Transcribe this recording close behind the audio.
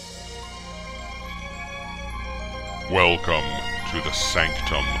Welcome to the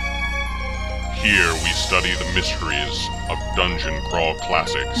Sanctum. Here we study the mysteries of Dungeon Crawl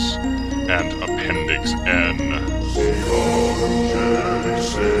Classics and Appendix N.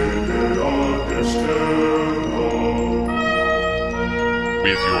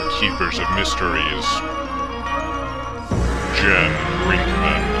 With your keepers of mysteries, Jen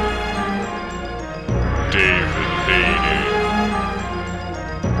Brinkman, David Beatty,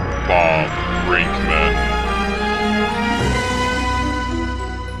 Bob Brinkman.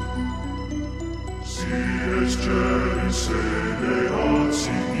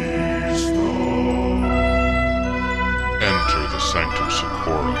 Enter the Sanctum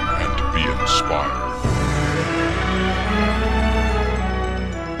Secorum and be inspired.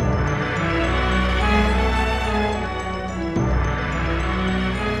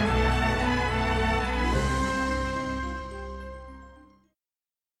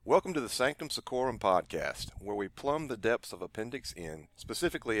 Welcome to the Sanctum Secorum podcast, where we plumb the depths of Appendix N,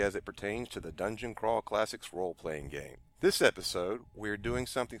 specifically as it pertains to the Dungeon Crawl Classics role-playing game. This episode, we're doing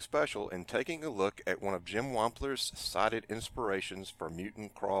something special and taking a look at one of Jim Wampler's cited inspirations for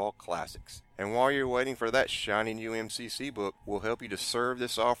Mutant Crawl Classics. And while you're waiting for that shiny new MCC book, we'll help you to serve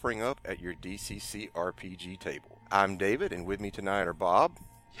this offering up at your DCC RPG table. I'm David, and with me tonight are Bob.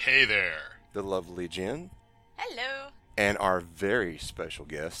 Hey there. The lovely Jen. Hello. And our very special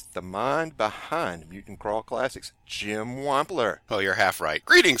guest, the mind behind Mutant Crawl Classics, Jim Wampler. Oh, you're half right.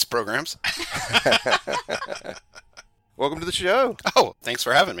 Greetings, programs. Welcome to the show. Oh, thanks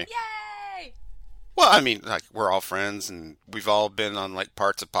for having me. Yay! Well, I mean, like, we're all friends, and we've all been on, like,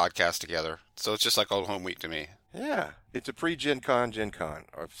 parts of podcasts together. So it's just like old home week to me. Yeah, it's a pre-Gen Con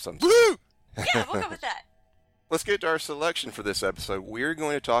or some sort. Woo! Yeah, we'll go with that. Let's get to our selection for this episode. We're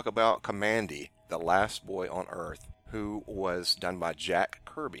going to talk about Kamandi, the last boy on Earth, who was done by Jack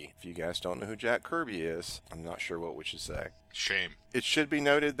Kirby. If you guys don't know who Jack Kirby is, I'm not sure what we should say. Shame. It should be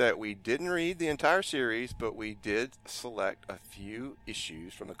noted that we didn't read the entire series, but we did select a few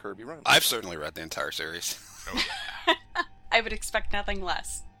issues from the Kirby run. I've certainly read the entire series. Oh, I would expect nothing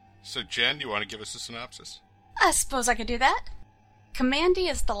less. so, Jen, you want to give us a synopsis? I suppose I could do that. Kamandi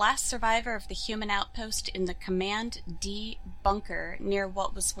is the last survivor of the human outpost in the Command D bunker near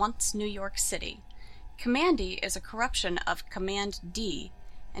what was once New York City. Kamandi is a corruption of Command D,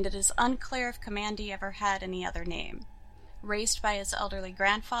 and it is unclear if Kamandi ever had any other name. Raised by his elderly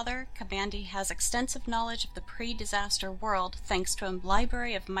grandfather, Kamandi has extensive knowledge of the pre-disaster world thanks to a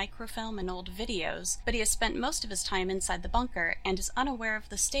library of microfilm and old videos, but he has spent most of his time inside the bunker and is unaware of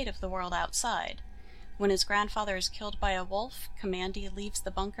the state of the world outside. When his grandfather is killed by a wolf, Kamandi leaves the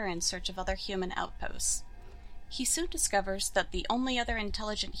bunker in search of other human outposts. He soon discovers that the only other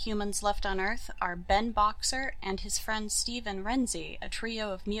intelligent humans left on Earth are Ben Boxer and his friend Steven Renzi, a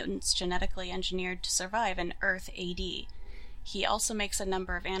trio of mutants genetically engineered to survive in Earth AD. He also makes a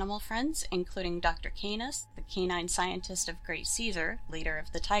number of animal friends, including Dr. Canis, the canine scientist of Great Caesar, leader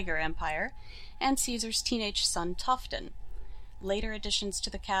of the Tiger Empire, and Caesar's teenage son Tufton. Later additions to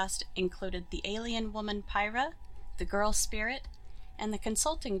the cast included the alien woman Pyra, the girl Spirit, and the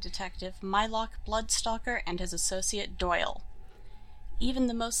consulting detective Mylock Bloodstalker and his associate Doyle. Even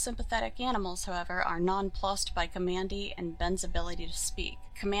the most sympathetic animals, however, are nonplussed by Kamandi and Ben's ability to speak.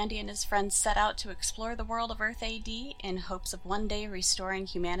 Kamandi and his friends set out to explore the world of Earth AD in hopes of one day restoring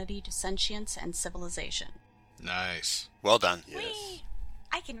humanity to sentience and civilization. Nice. Well done. Yes. Whee!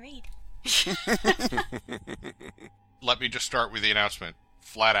 I can read. Let me just start with the announcement.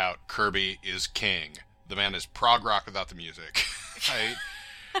 Flat out, Kirby is king. The man is prog rock without the music.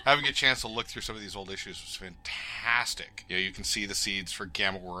 Having a chance to look through some of these old issues was fantastic. You know, you can see the seeds for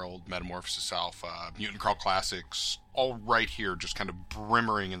Gamma World, Metamorphosis Alpha, Mutant Crawl Classics, all right here, just kind of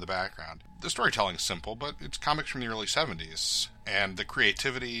brimmering in the background. The storytelling's simple, but it's comics from the early 70s. And the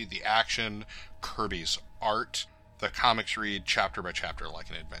creativity, the action, Kirby's art, the comics read chapter by chapter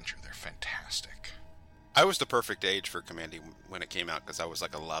like an adventure. They're fantastic. I was the perfect age for Kamandi when it came out because I was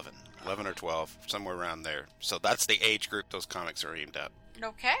like 11 or 12, somewhere around there. So that's the age group those comics are aimed at.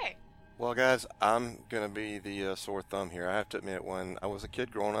 Okay. Well, guys, I'm going to be the sore thumb here. I have to admit, when I was a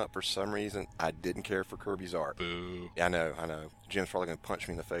kid growing up, for some reason, I didn't care for Kirby's art. Boo. I know. Jim's probably going to punch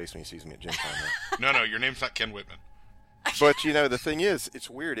me in the face when he sees me at Gen Con. No, your name's not Ken Whitman. But, you know, the thing is, it's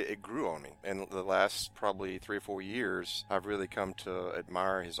weird. It grew on me. And the last probably 3 or 4 years, I've really come to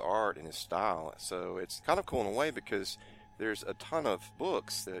admire his art and his style. So it's kind of cool in a way because there's a ton of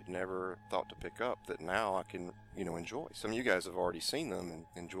books that I never thought to pick up that now I can, enjoy. Some of you guys have already seen them and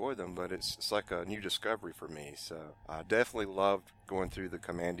enjoyed them, but it's like a new discovery for me. So I definitely loved going through the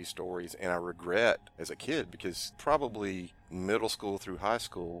Kamandi stories, and I regret as a kid because probably middle school through high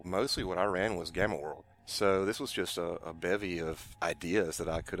school, mostly what I ran was Gamma World. So this was just a bevy of ideas that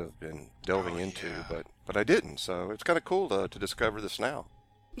I could have been delving into, yeah. but I didn't. So it's kind of cool to discover this now.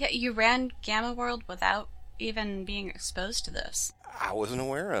 Yeah, you ran Gamma World without even being exposed to this. I wasn't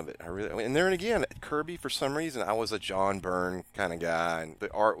aware of it. And there and again, Kirby, for some reason, I was a John Byrne kind of guy, and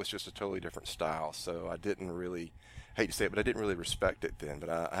the art was just a totally different style. So I didn't really, hate to say it, but I didn't really respect it then. But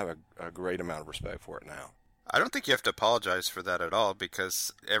I have a great amount of respect for it now. I don't think you have to apologize for that at all,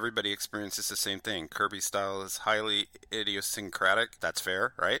 because everybody experiences the same thing. Kirby's style is highly idiosyncratic. That's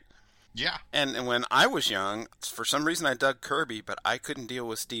fair, right? Yeah. And when I was young, for some reason I dug Kirby, but I couldn't deal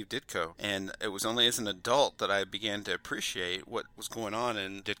with Steve Ditko. And it was only as an adult that I began to appreciate what was going on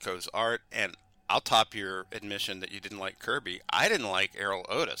in Ditko's art. And I'll top your admission that you didn't like Kirby. I didn't like Errol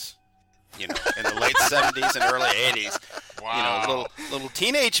Otis. You know, in the late 70s and early 80s. Wow. You know, little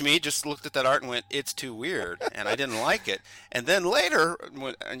teenage me just looked at that art and went, it's too weird, and I didn't like it. And then later,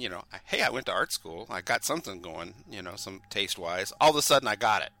 you know, hey, I went to art school. I got something going, you know, some taste-wise. All of a sudden, I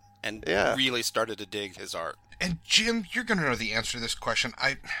got it and really started to dig his art. And Jim, you're going to know the answer to this question.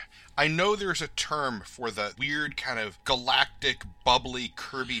 I know there's a term for the weird kind of galactic, bubbly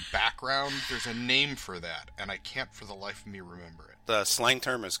Kirby background. There's a name for that, and I can't for the life of me remember it. The slang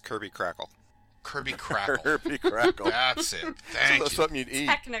term is Kirby Crackle. Kirby Crackle. Kirby Crackle. That's it. Thank you. That's something you'd eat.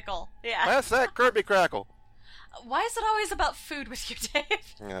 Technical, yeah. That's that Kirby Crackle. Why is it always about food with you,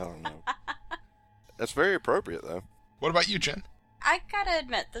 Dave? I don't know. That's very appropriate, though. What about you, Jen? I gotta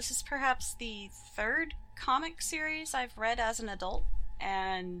admit, this is perhaps the third comic series I've read as an adult,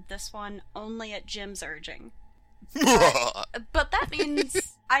 and this one only at Jim's urging. But that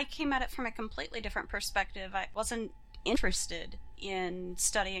means I came at it from a completely different perspective. I wasn't interested in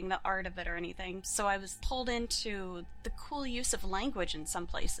studying the art of it or anything, so I was pulled into the cool use of language in some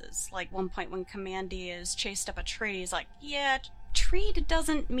places. Like one point when Commandy is chased up a tree, he's like, yeah, treed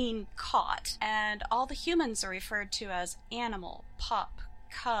doesn't mean caught, and all the humans are referred to as animal, pup,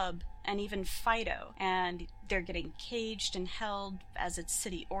 cub, and even Fido, and they're getting caged and held as it's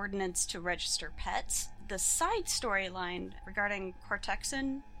city ordinance to register pets. The side storyline regarding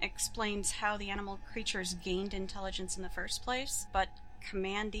Cortexan explains how the animal creatures gained intelligence in the first place, but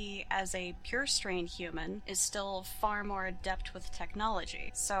Commandy, as a pure strain human, is still far more adept with technology.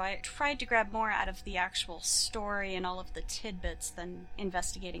 So I tried to grab more out of the actual story and all of the tidbits than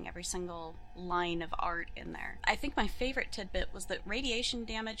investigating every single line of art in there. I think my favorite tidbit was that radiation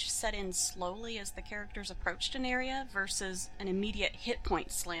damage set in slowly as the characters approached an area versus an immediate hit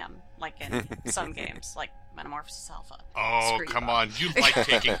point slam, like in some games, like Metamorphosis Alpha. Oh, come on. You like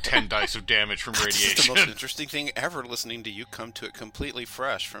taking 10 dice of damage from It's the radiation. most interesting thing ever, listening to you come to it completely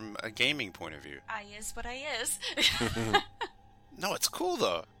fresh from a gaming point of view. I is what I is. No, it's cool,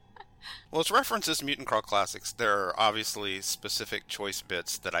 though. Well, it's references Mutant Crawl Classics. There are obviously specific choice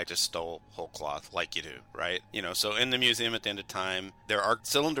bits that I just stole whole cloth, like you do, right? You know, so in the museum at the end of time, there are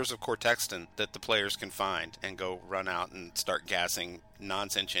cylinders of Cortexan that the players can find and go run out and start gassing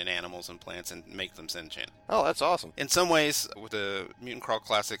non-sentient animals and plants and make them sentient. Oh, that's awesome. In some ways, with the Mutant Crawl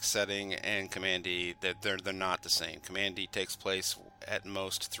Classics setting and Commandy, they're not the same. Commandy takes place at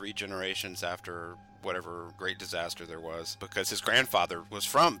most 3 generations after whatever great disaster there was, because his grandfather was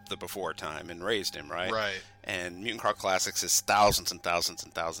from the before time and raised him, right? Right. And Mutant Crawl Classics is thousands and thousands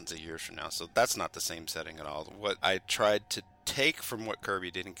and thousands of years from now, so that's not the same setting at all. What I tried to take from what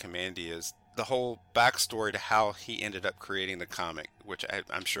Kirby did in Commandy is the whole backstory to how he ended up creating the comic, which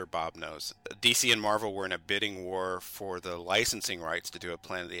I'm sure Bob knows. DC and Marvel were in a bidding war for the licensing rights to do a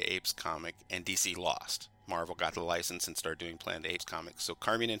Planet of the Apes comic, and DC lost. Marvel got the license and started doing Planet of the Apes comics. So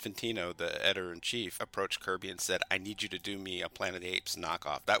Carmine Infantino, the editor-in-chief, approached Kirby and said, I need you to do me a Planet of the Apes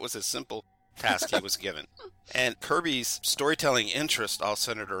knockoff. That was a simple task he was given. And Kirby's storytelling interest all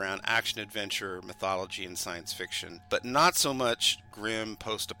centered around action-adventure, mythology, and science fiction, but not so much grim,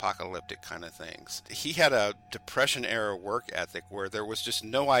 post-apocalyptic kind of things. He had a Depression-era work ethic where there was just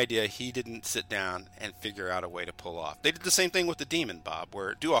no idea he didn't sit down and figure out a way to pull off. They did the same thing with The Demon, Bob,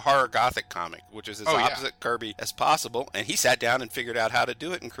 where do a horror gothic comic, which is as opposite Kirby as possible, and he sat down and figured out how to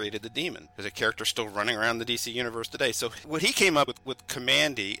do it and created The Demon. There's a character still running around the DC universe today. So what he came up with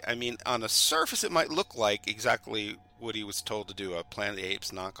Commandy, I mean, on the surface it might look like exactly what he was told to do, a Planet of the Apes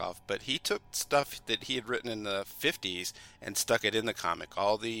knockoff, but he took stuff that he had written in the 50s and stuck it in the comic.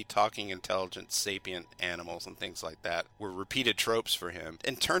 All the talking, intelligent, sapient animals and things like that were repeated tropes for him,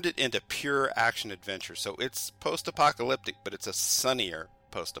 and turned it into pure action adventure. So it's post-apocalyptic, but it's a sunnier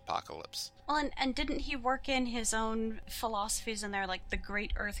post-apocalypse. Well, and didn't he work in his own philosophies in there, like the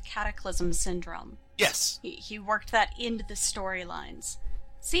Great Earth Cataclysm Syndrome? Yes. He worked that into the storylines.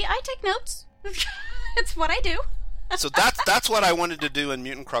 See, I take notes. It's what I do. So that's what I wanted to do in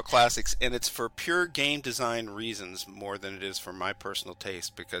Mutant Crawl Classics, and it's for pure game design reasons more than it is for my personal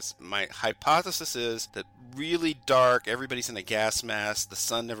taste, because my hypothesis is that really dark, everybody's in a gas mask, the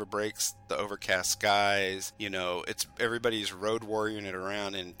sun never breaks the overcast skies, it's everybody's road warrioring it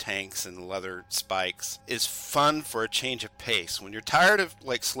around in tanks and leather spikes, is fun for a change of pace. When you're tired of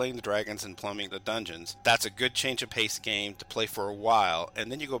slaying the dragons and plumbing the dungeons, that's a good change of pace game to play for a while,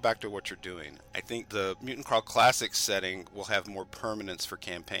 and then you go back to what you're doing. I think the Mutant Crawl Classics setting will have more permanence for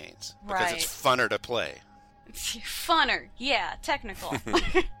campaigns because it's funner to play. Funner, yeah, technical.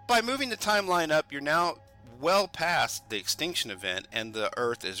 By moving the timeline up, you're now well past the extinction event, and the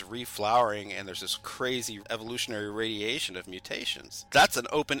Earth is reflowering, and there's this crazy evolutionary radiation of mutations. That's an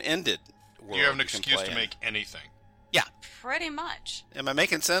open-ended world. You have an excuse to make anything. Yeah. Pretty much. Am I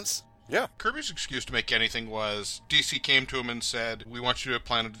making sense? Yeah. Kirby's excuse to make anything was DC came to him and said, "We want you to do a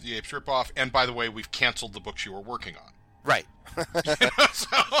Planet of the Apes ripoff, and by the way, we've canceled the books you were working on." Right. That's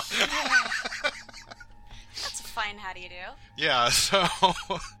a fine how do you do. Yeah, so...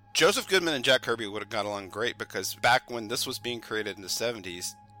 Joseph Goodman and Jack Kirby would have got along great, because back when this was being created in the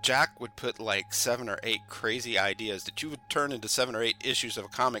 70s, Jack would put 7 or 8 crazy ideas that you would turn into 7 or 8 issues of a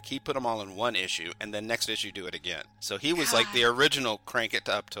comic. He put them all in one issue, and then next issue do it again. So he was the original crank it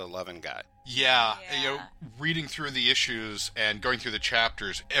up to 11 guy. Yeah, reading through the issues and going through the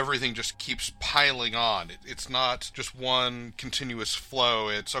chapters, everything just keeps piling on. It's not just one continuous flow.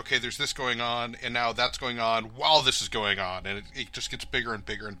 It's, okay, there's this going on, and now that's going on while this is going on, and it just gets bigger and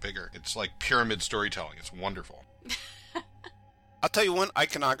bigger and bigger. It's like pyramid storytelling. It's wonderful. I'll tell you one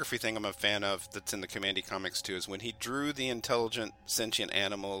iconography thing I'm a fan of that's in the Commandy comics too, is when he drew the intelligent sentient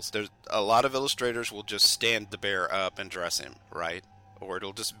animals, there's a lot of illustrators will just stand the bear up and dress him, right? Or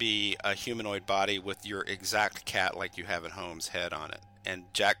it'll just be a humanoid body with your exact cat like you have at home's head on it. And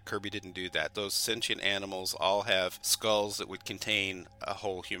Jack Kirby didn't do that. Those sentient animals all have skulls that would contain a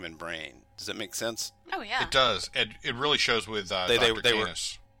whole human brain. Does that make sense? Oh, yeah. It does. It really shows with Dr. They were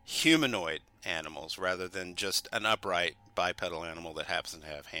Canis. Humanoid animals rather than just an upright bipedal animal that happens to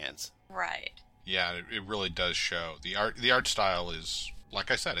have hands. Right. Yeah, it really does show. The art style is, like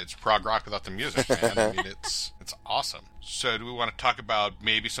I said, it's prog rock without the music, man. I mean, it's awesome. So do we want to talk about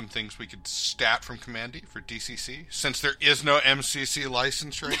maybe some things we could stat from Commandy for DCC? Since there is no MCC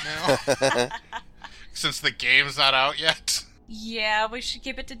license right now? Since the game's not out yet? Yeah, we should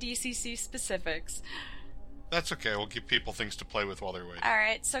keep it to DCC specifics. That's okay. We'll give people things to play with while they're waiting.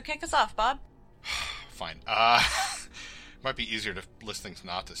 Alright, so kick us off, Bob. Fine. Might be easier to list things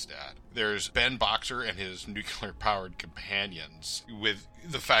not to stat. There's Ben Boxer and his nuclear-powered companions, with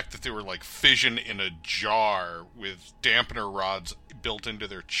the fact that they were like fission in a jar with dampener rods built into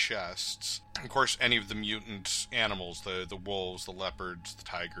their chests. Of course, any of the mutant animals, the wolves, the leopards, the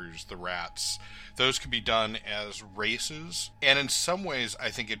tigers, the rats, those could be done as races. And in some ways, I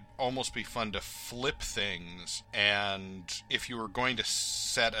think it'd almost be fun to flip things. And if you were going to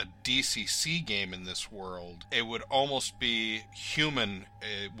set a DCC game in this world, it would almost be human,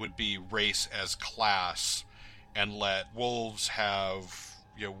 it would be race as class, and let wolves have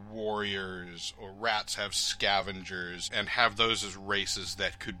warriors, or rats have scavengers, and have those as races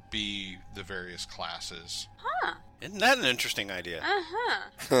that could be the various classes. Huh. Isn't that an interesting idea?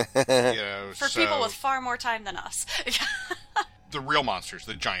 Uh-huh. For people with far more time than us. The real monsters,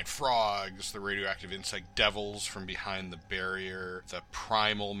 the giant frogs, the radioactive insect devils from behind the barrier, the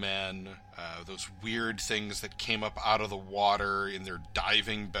primal men, those weird things that came up out of the water in their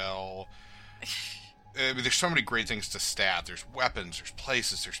diving bell. I mean, there's so many great things to stat. There's weapons, there's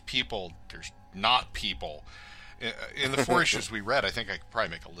places, there's people, there's not people. In the 4 issues we read, I think I could probably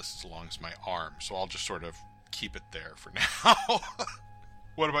make a list as long as my arm, so I'll just sort of keep it there for now.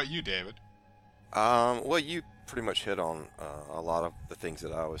 What about you, David? Well, you pretty much hit on a lot of the things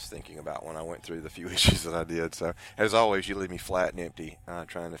that I was thinking about when I went through the few issues that I did. So, as always, you leave me flat and empty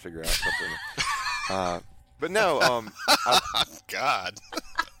trying to figure out something. But no, God.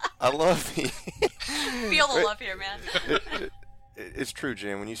 I love the... Feel the love here, man. It's true,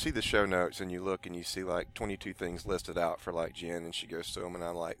 Jen. When you see the show notes and you look and you see 22 things listed out for Jen, and she goes through them, and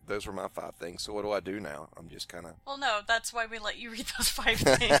I'm like, those were my 5 things. So what do I do now? I'm just kind of... Well, no, that's why we let you read those 5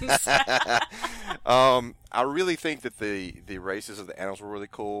 things. I really think that the races of the animals were really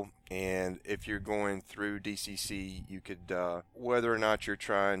cool. And if you're going through DCC, you could, whether or not you're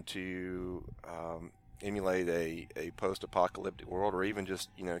trying to emulate a post-apocalyptic world, or even just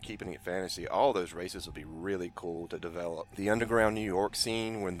keeping it fantasy, all those races would be really cool to develop. The underground New York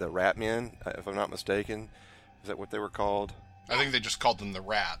scene when the Rat Men, if I'm not mistaken, is that what they were called? I think they just called them the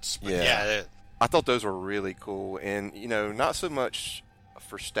Rats. Yeah. I thought those were really cool, and not so much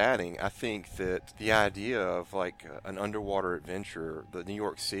for statting, I think that the idea of like an underwater adventure, the New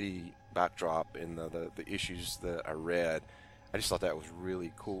York City backdrop and the issues that I read, I just thought that was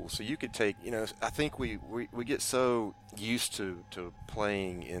really cool. So you could take, I think we get so used to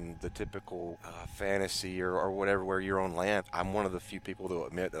playing in the typical fantasy or whatever where you're on land. I'm one of the few people that will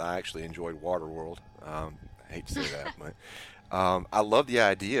admit that I actually enjoyed Waterworld. I hate to say that, but I love the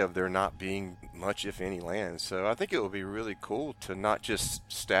idea of there not being much, if any, land. So I think it would be really cool to not just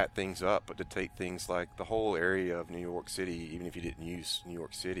stat things up, but to take things like the whole area of New York City, even if you didn't use New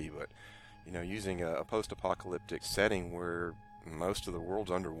York City, but using a post-apocalyptic setting where most of the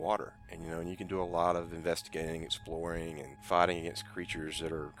world's underwater, and you can do a lot of investigating, exploring, and fighting against creatures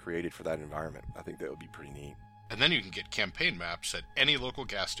that are created for that environment. I think that would be pretty neat. And then you can get campaign maps at any local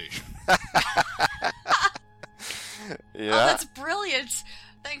gas station. Yeah. Oh, that's brilliant.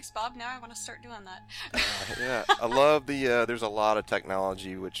 Thanks, Bob. Now I want to start doing that. Yeah, I love there's a lot of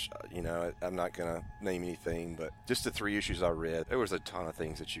technology, which, I'm not going to name anything, but just the 3 issues I read, there was a ton of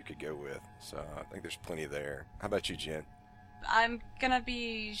things that you could go with. So I think there's plenty there. How about you, Jen? I'm going to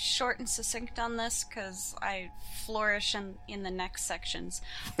be short and succinct on this because I flourish in the next sections.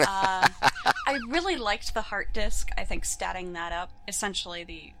 I really liked the heart disc. I think statting that up, essentially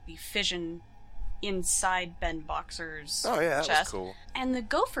the fission inside Ben Boxer's Oh, yeah, that chest. was cool. And the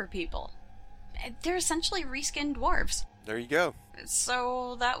gopher people. They're essentially reskinned dwarves. There you go.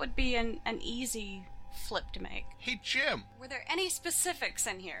 So that would be an easy flip to make. Hey, Jim. Were there any specifics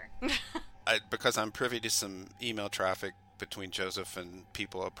in here? Because I'm privy to some email traffic between Joseph and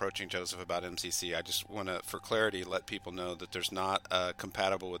people approaching Joseph about MCC, I just want to, for clarity, let people know that there's not a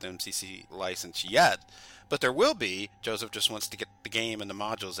compatible with MCC license yet, but there will be. Joseph just wants to get the game and the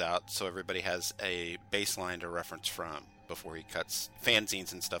modules out so everybody has a baseline to reference from before he cuts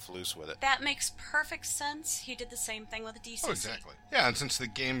fanzines and stuff loose with it. That makes perfect sense. He did the same thing with DCC. Oh, exactly. Yeah, and since the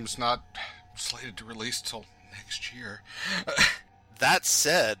game's not slated to release till next year... That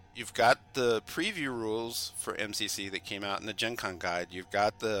said, you've got the preview rules for MCC that came out in the Gen Con guide. You've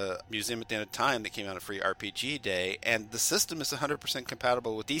got the Museum at the End of Time that came out at Free RPG Day, and the system is 100%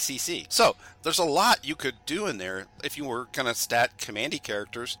 compatible with DCC. So, there's a lot you could do in there if you were going to stat commandy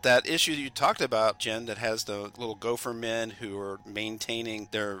characters. That issue that you talked about, Jen, that has the little gopher men who are maintaining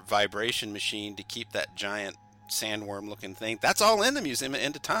their vibration machine to keep that giant sandworm-looking thing, that's all in the Museum at the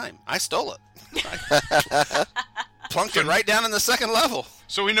End of Time. I stole it. Plunked it right down in the second level.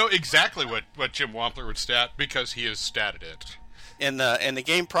 So we know exactly what Jim Wampler would stat because he has statted it. In the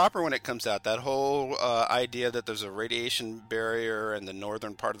game proper, when it comes out, that whole idea that there's a radiation barrier in the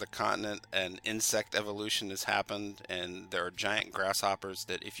northern part of the continent and insect evolution has happened, and there are giant grasshoppers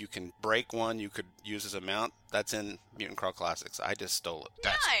that if you can break one, you could use as a mount, that's in Mutant Crawl Classics. I just stole it.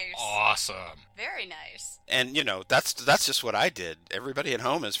 That's Nice. awesome. Very nice. And, that's just what I did. Everybody at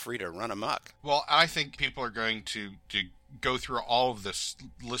home is free to run amok. Well, I think people are going to go through all of this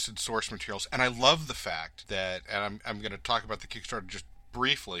listed source materials, and I love the fact that, and I'm going to talk about the Kickstarter just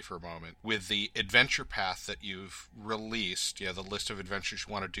briefly for a moment, with the adventure path that you've released, the list of adventures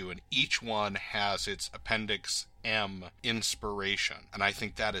you want to do, and each one has its Appendix M inspiration, and I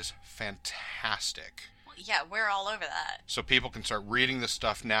think that is fantastic. Yeah, we're all over that. So people can start reading this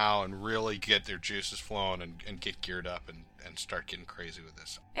stuff now and really get their juices flowing and get geared up and start getting crazy with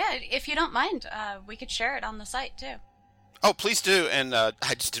this. Yeah, if you don't mind, we could share it on the site, too. Oh, please do. And I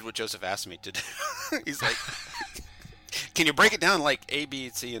just did what Joseph asked me to do. He's like, can you break it down like A, B,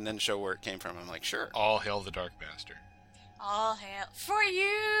 and C and then show where it came from? I'm like, sure. All hail the Dark Master. All hail for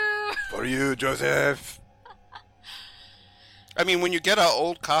you! For you, Joseph. I mean, when you get an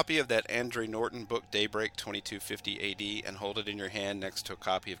old copy of that Andre Norton book, Daybreak 2250 AD, and hold it in your hand next to a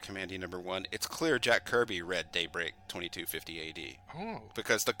copy of Commandy #1, it's clear Jack Kirby read Daybreak 2250 AD. Oh.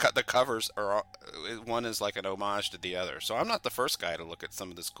 Because the covers are, one is like an homage to the other. So I'm not the first guy to look at some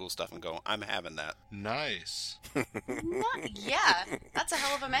of this cool stuff and go, I'm having that. Nice. Yeah, that's a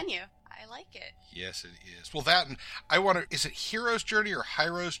hell of a menu. I like it. Yes, it is. Well, that, and I wonder, is it Hero's Journey or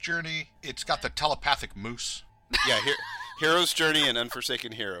Hyro's Journey? It's got the telepathic moose. Yeah, Hero's Journey and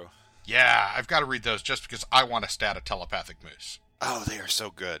Unforsaken Hero. Yeah, I've got to read those just because I want to stat a telepathic moose. Oh, they are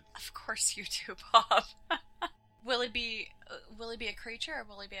so good. Of course you do, Bob. Will he be a creature or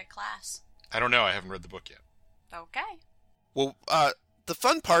will he be a class? I don't know. I haven't read the book yet. Okay. Well, the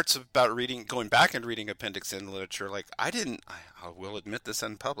fun parts about going back and reading Appendix N literature, like I will admit this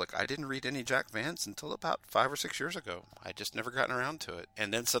in public, I didn't read any Jack Vance until about 5 or 6 years ago. I just never gotten around to it.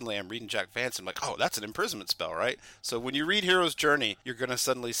 And then suddenly I'm reading Jack Vance and I'm like, oh, that's an imprisonment spell, right? So when you read Hero's Journey, you're going to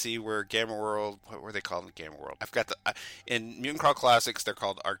suddenly see where Gamma World, what were they called in Gamma World? I've got in Mutant Crawl Classics, they're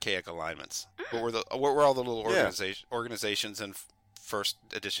called archaic alignments. What were all the little organizations, and first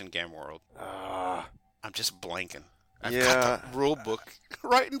edition Game World. Uh, I'm just blanking. I've Yeah. got the rule book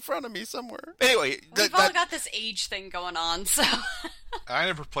right in front of me somewhere. Anyway, We've all got this age thing going on, so. I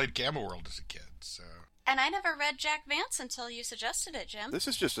never played Gamma World as a kid, so. And I never read Jack Vance until you suggested it, Jim. this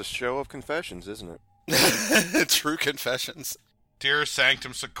is just a show of confessions, isn't it? True confessions. Dear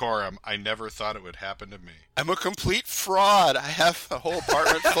Sanctum Secorum, I never thought it would happen to me. I'm a complete fraud. I have a whole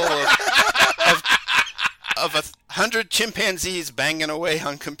apartment full of 100 chimpanzees banging away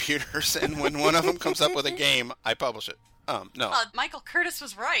on computers, and when one of them comes up with a game, I publish it. No. Michael Curtis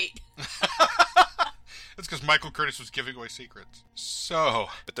was right. That's because Michael Curtis was giving away secrets. So,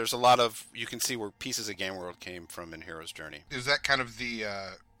 But there's a lot of, you can see where pieces of Game World came from in Hero's Journey. is that kind of the...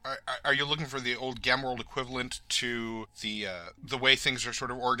 Are you looking for the old Gamma World equivalent to the way things are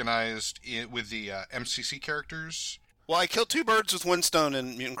sort of organized with the MCC characters? Well, I killed two birds with one stone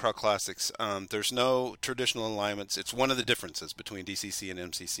in Mutant Crawl Classics. There's no traditional alignments. It's one of the differences between DCC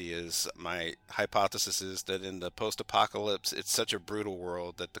and MCC is my hypothesis is that in the post-apocalypse, it's such a brutal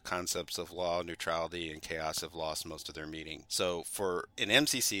world that the concepts of law, neutrality, and chaos have lost most of their meaning. So in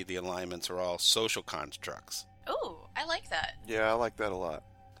MCC, the alignments are all social constructs. Ooh, I like that. Yeah, I like that a lot.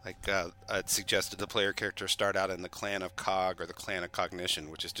 Like, it suggested the player character start out in the clan of Cog or the clan of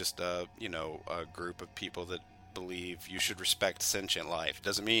Cognition, which is just a group of people that believe you should respect sentient life.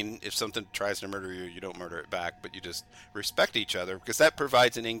 Doesn't mean if something tries to murder you, you don't murder it back, but you just respect each other, because that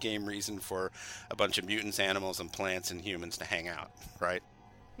provides an in-game reason for a bunch of mutants, animals, and plants and humans to hang out, right?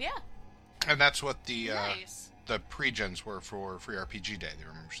 Yeah. And that's what the Nice. the pre-gens were for Free RPG Day. They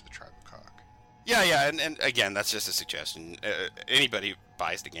were members of the Tribe of Cog. Yeah, and again, that's just a suggestion. Anybody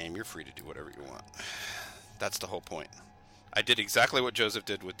buys the game, you're free to do whatever you want. That's the whole point. I did exactly what Joseph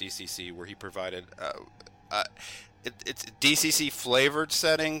did with DCC, where he provided it's DCC flavored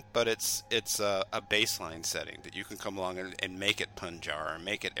setting, but it's a baseline setting that you can come along and make it Punjar or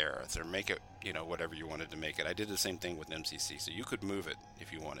make it Aerith or make it whatever you wanted to make it. I did the same thing with MCC, so you could move it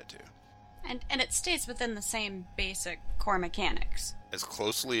if you wanted to. And it stays within the same basic core mechanics. As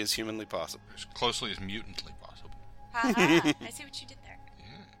closely as humanly possible. As closely as mutantly possible. Haha, I see what you did there.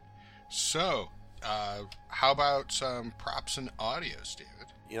 So, how about some props and audios,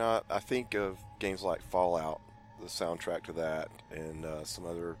 David? I think of games like Fallout, the soundtrack to that, and some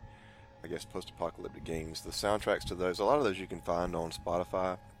other, I guess, post-apocalyptic games. The soundtracks to those, a lot of those you can find on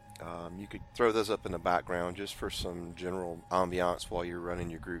Spotify. You could throw those up in the background just for some general ambiance while you're running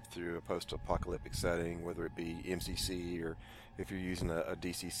your group through a post-apocalyptic setting, whether it be MCC or if you're using a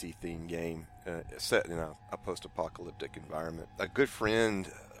DCC themed game set in a post-apocalyptic environment. A good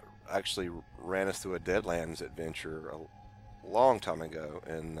friend actually ran us through a Deadlands adventure a long time ago,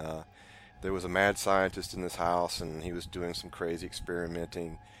 and there was a mad scientist in this house, and he was doing some crazy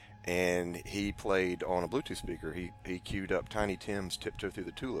experimenting, and he played on a Bluetooth speaker. He queued up Tiny Tim's Tiptoe Through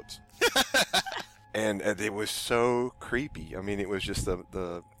the Tulips. And it was so creepy. I mean, it was just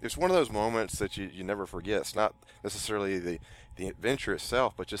it's one of those moments that you never forget. It's not necessarily the adventure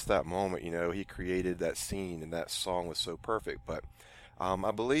itself, but just that moment, he created that scene, and that song was so perfect. But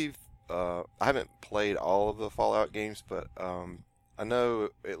I believe, I haven't played all of the Fallout games, but I know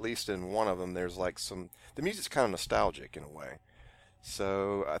at least in one of them there's like the music's kind of nostalgic in a way.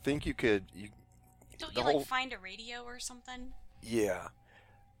 So I think you could... Don't you find a radio or something? Yeah.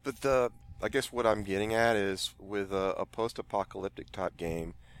 But I guess what I'm getting at is with a post-apocalyptic type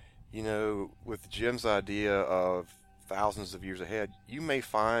game, with Jim's idea of thousands of years ahead, you may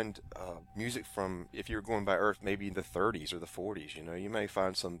find music from, if you're going by Earth, maybe the 30s or the 40s, you may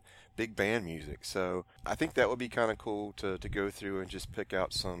find some big band music. So I think that would be kind of cool to go through and just pick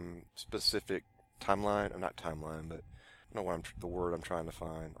out some specific timeline, or not timeline, but I don't know the word I'm trying to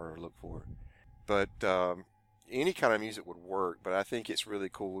find or look for. But any kind of music would work, but I think it's really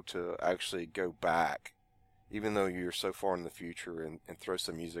cool to actually go back, even though you're so far in the future, and throw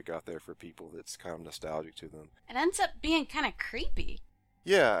some music out there for people that's kind of nostalgic to them. It ends up being kind of creepy.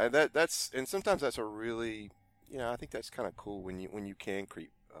 Yeah, and sometimes that's a really, I think that's kind of cool when you can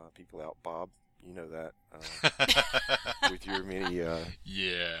creep people out, Bob. You know that with your many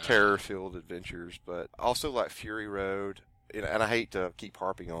terror-filled adventures, but also like Fury Road, and I hate to keep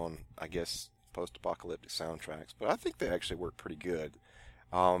harping on, I guess, post-apocalyptic soundtracks, but I think they actually work pretty good.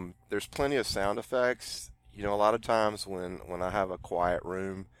 There's plenty of sound effects. A lot of times when I have a quiet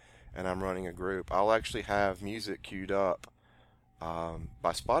room and I'm running a group, I'll actually have music queued up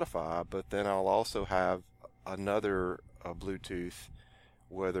by Spotify, but then I'll also have another Bluetooth,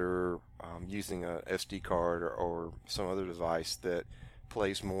 whether using a SD card or some other device that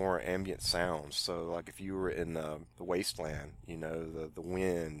plays more ambient sounds. So, like if you were in the wasteland, the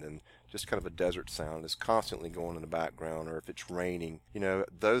wind and just kind of a desert sound is constantly going in the background, or if it's raining,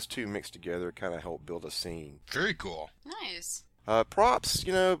 those two mixed together kind of help build a scene. Very cool. Nice. Props,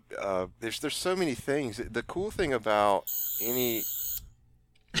 there's so many things. The cool thing about any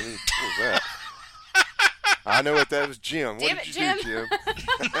what was that? I know what that was, Jim. Damn What did it, you do, Jim?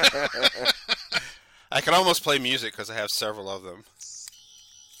 I can almost play music because I have several of them.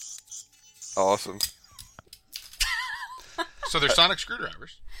 Awesome. So they're sonic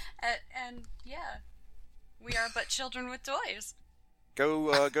screwdrivers. And yeah, we are but children with toys.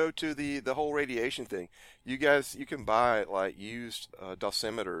 Go to the whole radiation thing. You guys, you can buy like used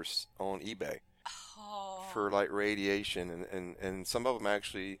dosimeters on eBay for like radiation, and some of them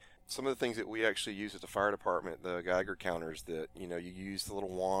actually. Some of the things that we actually use at the fire department, the Geiger counters that, you use the little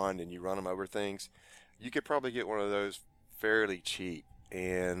wand and you run them over things, you could probably get one of those fairly cheap.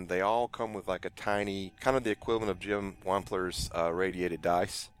 And they all come with like a tiny, kind of the equivalent of Jim Wampler's radiated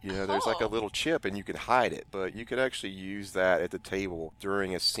dice. There's like a little chip and you can hide it, but you could actually use that at the table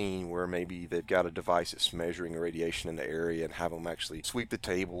during a scene where maybe they've got a device that's measuring the radiation in the area and have them actually sweep the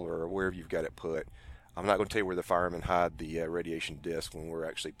table or wherever you've got it put. I'm not going to tell you where the firemen hide the radiation disc when we're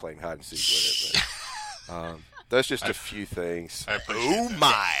actually playing hide and seek with it. But, that's just a few things. Oh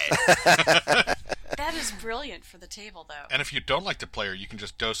my! That is brilliant for the table, though. And if you don't like the player, you can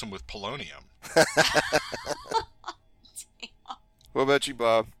just dose them with polonium. What about you,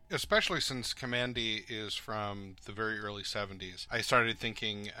 Bob? Especially since Kamandi is from the very early 70s, I started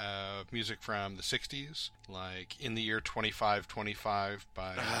thinking of music from the 60s, like In the Year 2525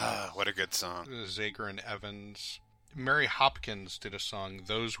 by what a good song. Zager and Evans. Mary Hopkins did a song,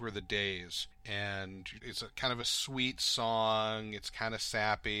 Those Were the Days, and it's a kind of a sweet song. It's kind of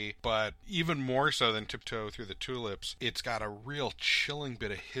sappy, but even more so than Tiptoe Through the Tulips, it's got a real chilling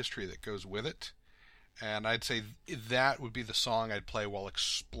bit of history that goes with it. And I'd say that would be the song I'd play while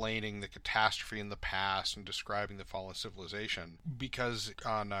explaining the catastrophe in the past and describing the fall of civilization. Because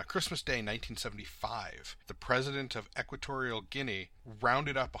on Christmas Day 1975, the president of Equatorial Guinea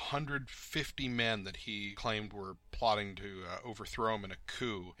rounded up 150 men that he claimed were plotting to overthrow him in a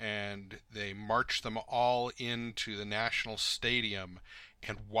coup. And they marched them all into the National Stadium.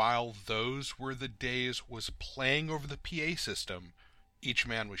 And while Those Were the Days was playing over the PA system, each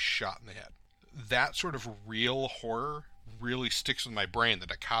man was shot in the head. That sort of real horror really sticks in my brain, the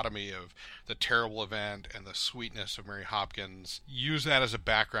dichotomy of the terrible event and the sweetness of Mary Hopkins. Use that as a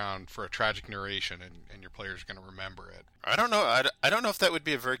background for a tragic narration, and your player's going to remember it. I don't know. I don't know if that would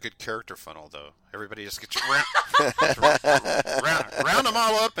be a very good character funnel, though. Everybody just gets round them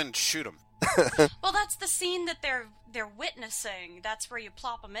all up and shoot them. Well, that's the scene that they're witnessing. That's where you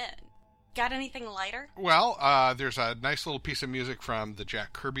plop them in. Got anything lighter? Well, there's a nice little piece of music from the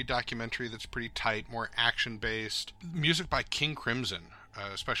Jack Kirby documentary that's pretty tight, more action-based. Music by King Crimson,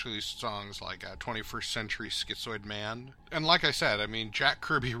 especially songs like 21st Century Schizoid Man. And like I said, I mean, Jack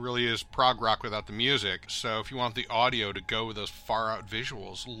Kirby really is prog rock without the music, so if you want the audio to go with those far-out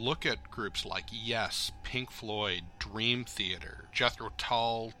visuals, look at groups like Yes, Pink Floyd, Dream Theater, Jethro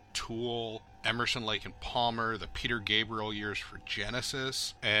Tull, Tool, Emerson, Lake and Palmer, the Peter Gabriel years for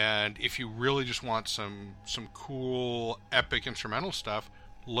Genesis. And if you really just want some cool, epic instrumental stuff,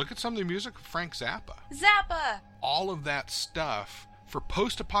 look at some of the music of Frank Zappa. Zappa! All of that stuff, for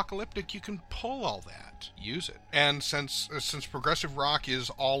post-apocalyptic, you can pull all that. Use it. And since progressive rock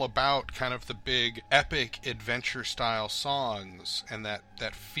is all about kind of the big, epic, adventure-style songs and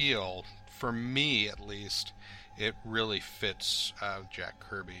that feel, for me at least, it really fits Jack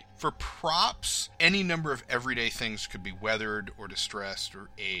Kirby. For props, any number of everyday things could be weathered or distressed or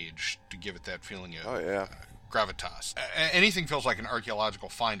aged to give it that feeling of gravitas. Anything feels like an archaeological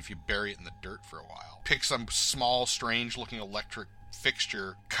find if you bury it in the dirt for a while. Pick some small, strange-looking electric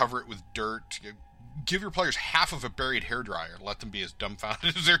fixture, cover it with dirt, give your players half of a buried hairdryer and let them be as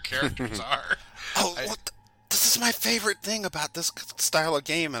dumbfounded as their characters are. This is my favorite thing about this style of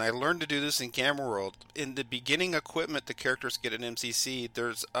game, and I learned to do this in Gamma World. In the beginning equipment the characters get in MCC,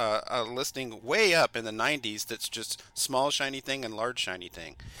 there's a listing way up in the 90s that's just small shiny thing and large shiny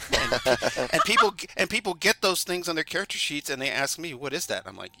thing. And people get those things on their character sheets, and they ask me, what is that?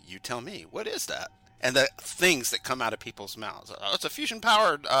 I'm like, you tell me, what is that? And the things that come out of people's mouths. Oh, it's a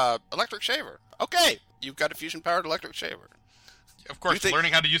fusion-powered electric shaver. Okay, you've got a fusion-powered electric shaver. Of course,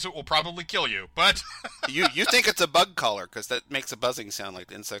 learning how to use it will probably kill you, but... you think it's a bug caller, because that makes a buzzing sound like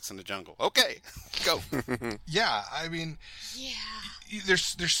the insects in the jungle. Okay, go. Yeah, I mean... Yeah.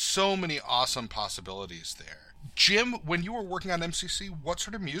 There's so many awesome possibilities there. Jim, when you were working on MCC, what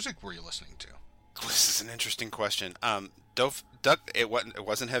sort of music were you listening to? This is an interesting question. Doug, it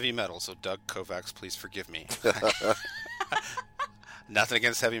wasn't heavy metal, so Doug Kovacs, please forgive me. Nothing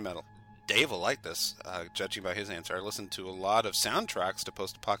against heavy metal. Dave will like this, judging by his answer. I listened to a lot of soundtracks to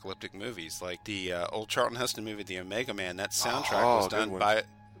post-apocalyptic movies, like the old Charlton Heston movie, The Omega Man. That soundtrack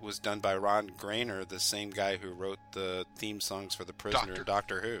was done by Ron Grainer, the same guy who wrote the theme songs for The Prisoner and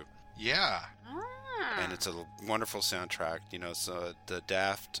Doctor Who. Yeah. And it's a wonderful soundtrack. You know, so the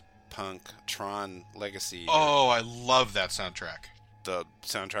Daft Punk Tron Legacy. Oh, I love that soundtrack. The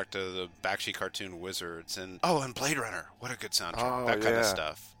soundtrack to the Bakshi cartoon Wizards, and Blade Runner. What a good soundtrack. Oh, that kind of yeah.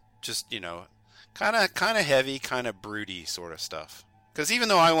 stuff. Just, you know, kind of heavy, kind of broody sort of stuff. Because even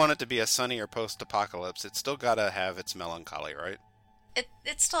though I want it to be a sunnier post-apocalypse, it's still got to have its melancholy, right?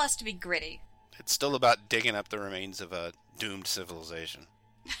 It still has to be gritty. It's still about digging up the remains of a doomed civilization.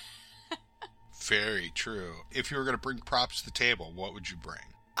 Very true. If you were going to bring props to the table, what would you bring?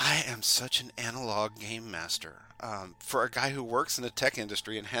 I am such an analog game master. For a guy who works in the tech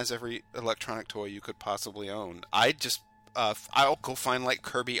industry and has every electronic toy you could possibly own, I'll go find like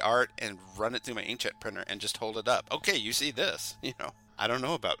Kirby art and run it through my inkjet printer and just hold it up. Okay, you see this? You know, I don't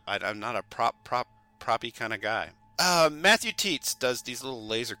know I'm not a proppy kind of guy. Matthew Teets does these little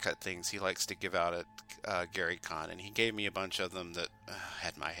laser cut things he likes to give out at Gary Con, and he gave me a bunch of them that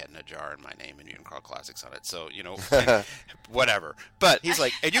had my head in a jar and my name and Mutant Crawl Classics on it. So, you know, whatever. But he's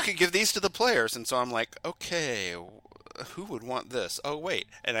like, and you can give these to the players. And so I'm like, okay, who would want this? Oh, wait.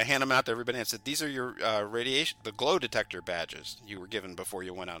 And I hand them out to everybody and said, these are your the glow detector badges you were given before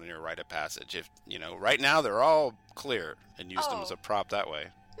you went out on your rite of passage. If, you know, right now they're all clear, and used them as a prop that way.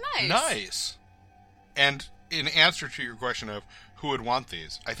 Nice. And in answer to your question of who would want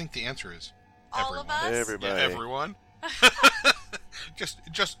these, I think the answer is all everyone. of us? Everybody. Yeah, everyone.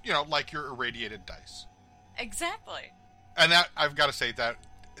 just you know, like your irradiated dice. Exactly. And that, I've got to say, that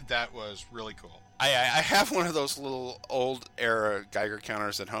was really cool. I have one of those little old era Geiger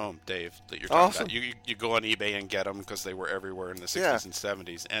counters at home, Dave, that you're talking Awesome. about. You go on eBay and get them because they were everywhere in the 60s Yeah. and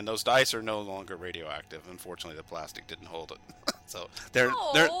 70s, and those dice are no longer radioactive. Unfortunately, the plastic didn't hold it, so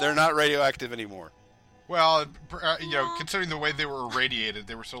they're not radioactive anymore. Well, you know, considering the way they were irradiated,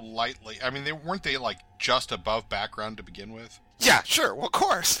 they were so lightly. I mean, weren't they like just above background to begin with? Yeah, sure. Well, of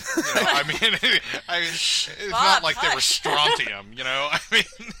course. You know, I mean, it's not like they were strontium. You know, I mean.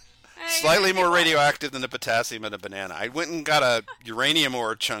 Slightly more radioactive than the potassium in a banana. I went and got a uranium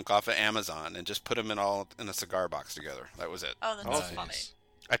ore chunk off of Amazon and just put them in a cigar box together. That was it. Oh, that's funny.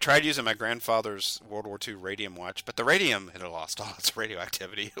 I tried using my grandfather's World War II radium watch, but the radium had lost all its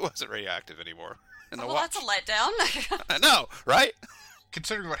radioactivity. It wasn't radioactive anymore. Well, that's a letdown. I know, right?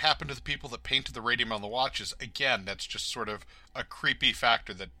 Considering what happened to the people that painted the radium on the watches, again, that's just sort of a creepy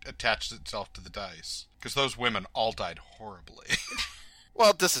factor that attaches itself to the dice. Because those women all died horribly.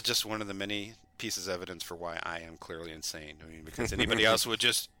 Well, this is just one of the many pieces of evidence for why I am clearly insane. I mean, because anybody else would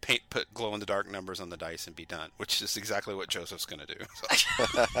just put glow-in-the-dark numbers on the dice and be done, which is exactly what Joseph's going to do.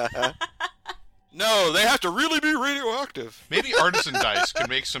 So. No, they have to really be radioactive. Maybe Artisan Dice can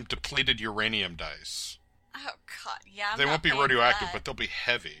make some depleted uranium dice. Oh, God, yeah. They won't be radioactive, but they'll be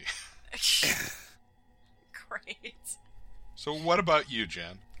heavy. Great. So what about you,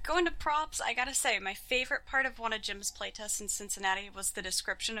 Jen? Going to props, I gotta say, my favorite part of one of Jim's playtests in Cincinnati was the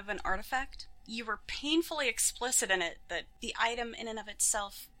description of an artifact. You were painfully explicit in it that the item in and of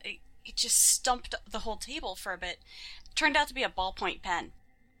itself, it just stumped the whole table for a bit. It turned out to be a ballpoint pen.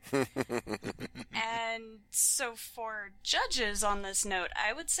 And so for judges on this note,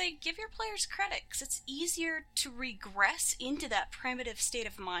 I would say give your players credit, because it's easier to regress into that primitive state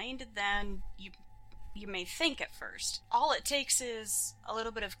of mind than you may think at first. All it takes is a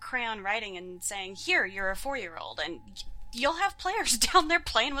little bit of crayon writing and saying, here, you're a 4-year-old, and you'll have players down there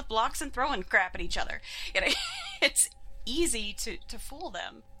playing with blocks and throwing crap at each other. You know, it's easy to fool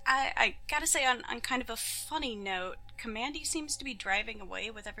them. I gotta say, on kind of a funny note, Commandy seems to be driving away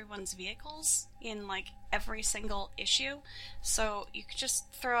with everyone's vehicles in, like, every single issue. So you could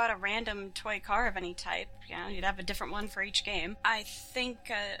just throw out a random toy car of any type. You know, you'd have a different one for each game. I think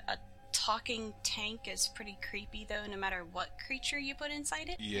a talking tank is pretty creepy, though, no matter what creature you put inside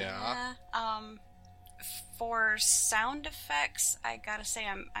it. Yeah. For sound effects, I gotta say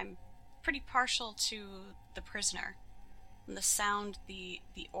I'm pretty partial to The Prisoner. And the sound the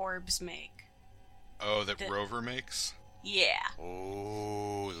orbs make. Oh, that Rover makes? Yeah.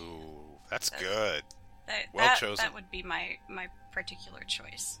 Oh, that's good. Well chosen. That would be my particular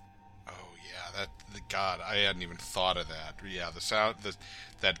choice. Oh, yeah, God, I hadn't even thought of that. Yeah, the sound,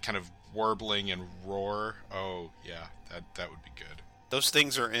 that kind of warbling and roar. Oh, yeah, that would be good. Those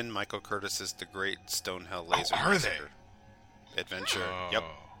things are in Michael Curtis's The Great Stonehell Laser are Massacre adventure. Oh. Yep.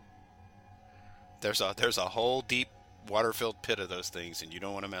 There's a whole deep water-filled pit of those things, and you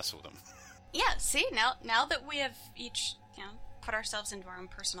don't want to mess with them. Yeah, see, now that we have each, put ourselves into our own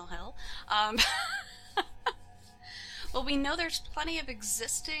personal hell, well, we know there's plenty of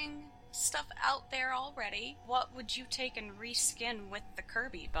existing stuff out there already. What would you take and reskin with the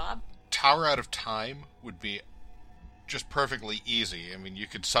Kirby, Bob? Tower Out of Time would be just perfectly easy. I mean, you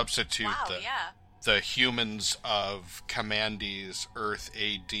could substitute the humans of Commandee's Earth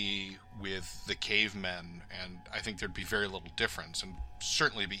AD with the cavemen, and I think there'd be very little difference, and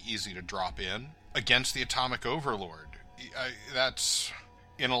certainly be easy to drop in. Against the Atomic Overlord, that's,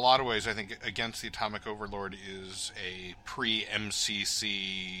 in a lot of ways, I think Against the Atomic Overlord is a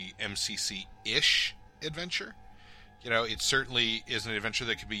pre-MCC, MCC-ish adventure. It certainly is an adventure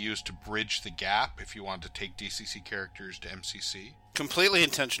that could be used to bridge the gap if you want to take DCC characters to MCC. Completely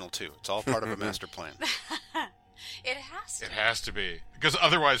intentional, too. It's all part of a master plan. It has to. It has to be. Because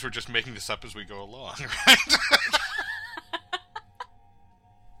otherwise we're just making this up as we go along, right?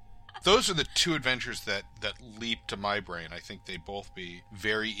 Those are the two adventures that leap to my brain. I think they'd both be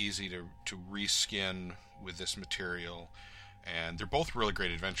very easy to reskin with this material. And they're both really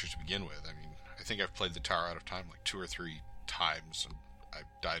great adventures to begin with. I mean, I think I've played the Tower Out of Time like 2 or 3 times, and I've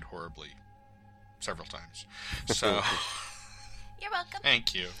died horribly several times. So, you're welcome.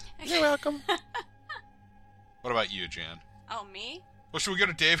 Thank you. You're welcome. What about you, Jan? Oh, me? Well, should we go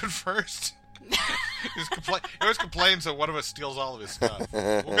to David first? He always complains that one of us steals all of his stuff.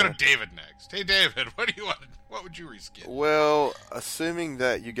 We'll go to David next. Hey, David, what do you want? What would you reskin? Well, assuming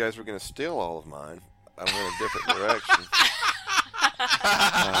that you guys were going to steal all of mine, I went a different direction.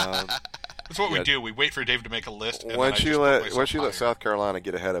 That's what we do. We wait for David to make a list. And once you let South South Carolina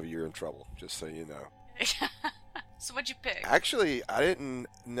get ahead of you, you're in trouble. Just so you know. So what'd you pick? Actually, I didn't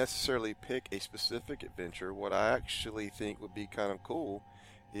necessarily pick a specific adventure. What I actually think would be kind of cool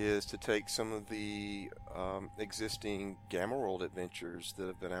is to take some of the existing Gamma World adventures that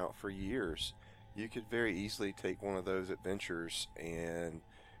have been out for years. You could very easily take one of those adventures and,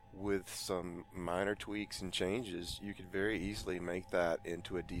 with some minor tweaks and changes, you could very easily make that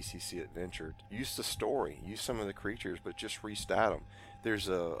into a DCC adventure. Use the story, use some of the creatures, but just restat them. There's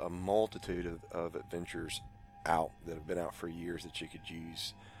a multitude of adventures out that have been out for years that you could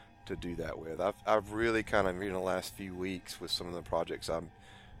use to do that with. I've really kind of, in the last few weeks, with some of the projects I'm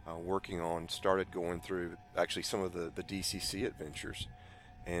working on, started going through actually some of the DCC adventures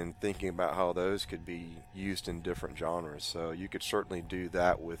and thinking about how those could be used in different genres. So you could certainly do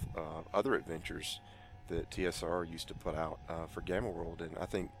that with other adventures that TSR used to put out for Gamma World, and I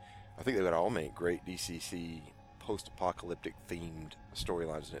think they would all make great DCC post-apocalyptic themed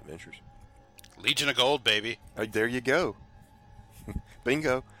storylines and adventures. Legion of Gold, baby. There you go.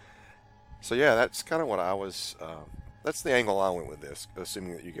 Bingo. So yeah, that's kind of what I was. That's the angle I went with this,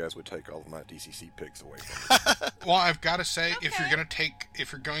 assuming that you guys would take all of my DCC picks away from me. Well, I've got to say, if you're going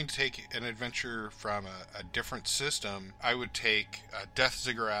to take an adventure from a different system, I would take Death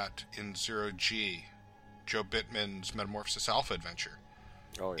Ziggurat in 0G, Joe Bittman's Metamorphosis Alpha adventure.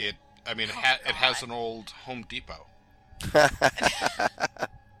 Oh yeah. It has an old Home Depot.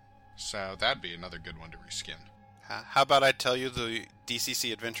 So that'd be another good one to reskin. How about I tell you the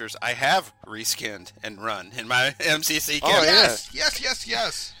DCC adventures I have reskinned and run in my MCC campaign?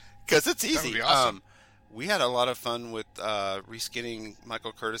 Yes. Because it's easy. That would be awesome. We had a lot of fun with reskinning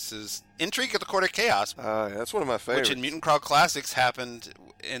Michael Curtis's Intrigue at the Court of Chaos. That's one of my favorites. Which in Mutant Crawl Classics happened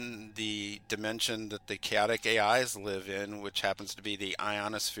in the dimension that the chaotic AIs live in, which happens to be the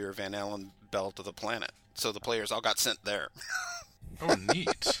ionosphere Van Allen belt of the planet. So the players all got sent there. Oh,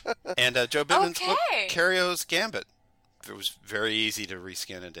 neat. And Joe Bittman's book, Cario's Gambit. It was very easy to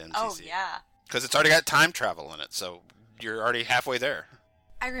reskin into MCC. Oh, yeah. Because it's already got time travel in it, so you're already halfway there.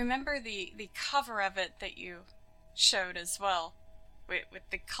 I remember the cover of it that you showed as well, with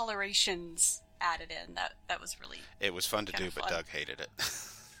the colorations added in. That was really It was fun to do, but Doug hated it.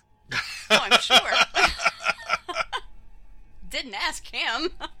 Oh, I'm sure. Didn't ask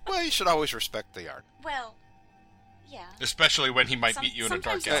him. Well, you should always respect the art. Well, yeah. Especially when he might meet you in a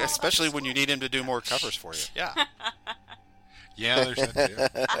dark alley. Especially when you need him to do more covers for you. Yeah. Yeah, there's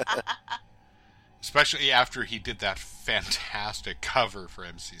that too. Especially after he did that fantastic cover for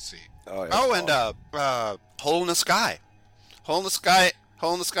MCC. Oh, yeah. Oh, and Hole in the Sky. Hole in the Sky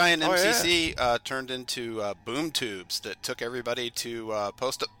in MCC turned into boom tubes that took everybody to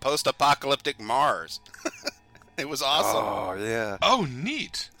post-apocalyptic Mars. It was awesome. Oh, yeah. Oh,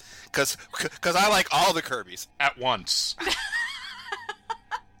 neat. Because I like all the Kirbys. At once.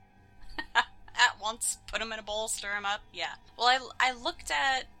 At once, put them in a bowl, stir them up. Yeah. Well, I looked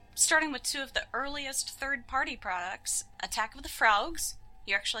at, starting with two of the earliest third-party products, Attack of the Frogs.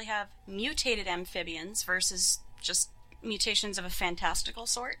 You actually have mutated amphibians versus just mutations of a fantastical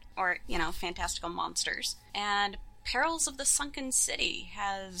sort, or, fantastical monsters. And Perils of the Sunken City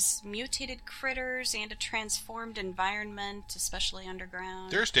has mutated critters and a transformed environment, especially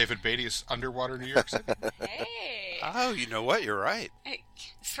underground. There's David Beatty's Underwater New York City. Hey! Oh, you know what? You're right. Hey,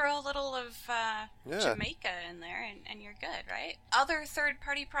 throw a little of Jamaica in there and you're good, right? Other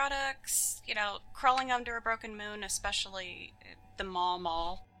third-party products, Crawling Under a Broken Moon, especially the Maw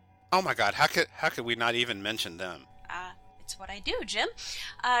Mall. Oh my god, how could we not even mention them? It's what I do, Jim.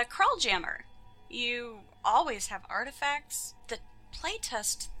 Crawljammer. You always have artifacts. The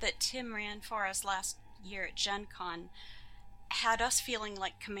playtest that Tim ran for us last year at Gen Con had us feeling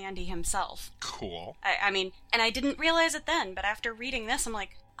like Commandy himself. Cool. I mean, and I didn't realize it then, but after reading this, I'm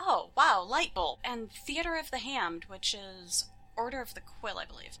like, oh, wow, Lightbolt. And Theater of the Hammed, which is Order of the Quill, I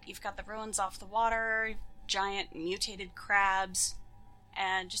believe. You've got the ruins off the water, giant mutated crabs,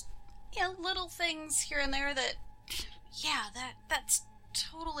 and just, little things here and there that, that's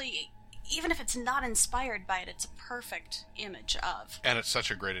totally... Even if it's not inspired by it, it's a perfect image of. And it's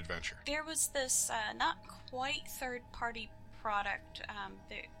such a great adventure. There was this not quite third-party product,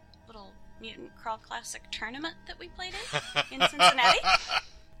 the little Mutant Crawl Classic tournament that we played in Cincinnati.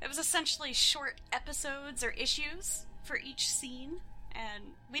 It was essentially short episodes or issues for each scene,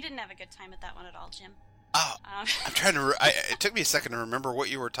 and we didn't have a good time at that one at all, Jim. Oh, I'm trying to... it took me a second to remember what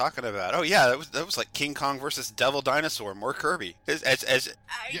you were talking about. Oh, yeah, that was like King Kong versus Devil Dinosaur, more Kirby. There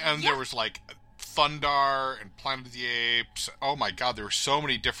was like Thundar and Planet of the Apes. Oh my god, there were so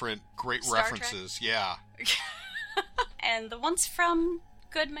many different great Star references. Trek. Yeah. And the ones from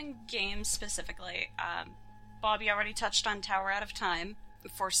Goodman Games specifically, Bob, you already touched on Tower Out of Time.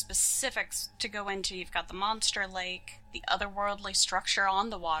 For specifics to go into, you've got the Monster Lake, the otherworldly structure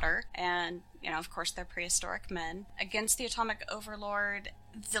on the water, and, of course, they're prehistoric men. Against the Atomic Overlord,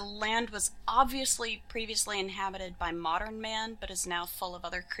 the land was obviously previously inhabited by modern man, but is now full of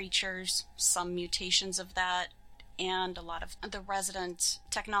other creatures, some mutations of that, and a lot of the resident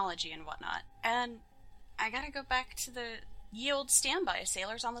technology and whatnot. And I gotta go back to the ye old standby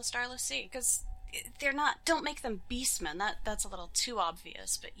Sailors on the Starless Sea, because... they're not... Don't make them beastmen. That's a little too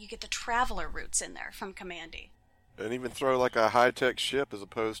obvious, but you get the traveler routes in there from Commandy. And even throw like a high-tech ship as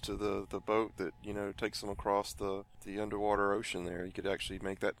opposed to the boat that, takes them across the underwater ocean there. You could actually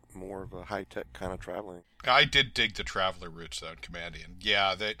make that more of a high-tech kind of traveling. I did dig the traveler routes, though, in Commandy. And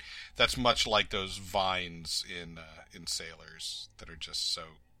yeah, that's much like those vines in Sailors that are just so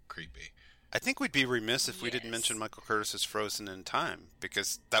creepy. I think we'd be remiss if we didn't mention Michael Curtis's Frozen in Time,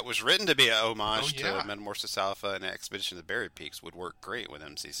 because that was written to be a homage to Metamorphosis Alpha, and Expedition to the Buried Peaks would work great with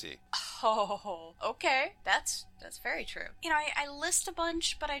MCC. Oh, okay. That's very true. I list a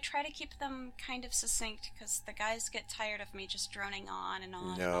bunch, but I try to keep them kind of succinct, because the guys get tired of me just droning on and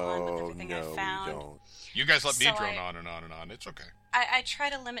on and on with everything I found. You don't. You guys let me drone on and on and on. It's okay. I try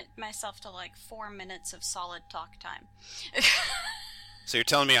to limit myself to like 4 minutes of solid talk time. So you're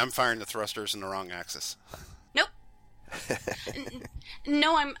telling me I'm firing the thrusters in the wrong axis? Nope.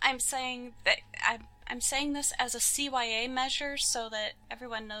 No, I'm saying that I'm saying this as a CYA measure so that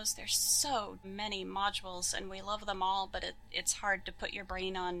everyone knows there's so many modules and we love them all, but it's hard to put your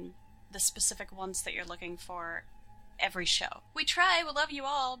brain on the specific ones that you're looking for every show. We try, we love you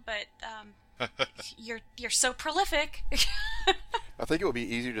all, but you're so prolific. I think it would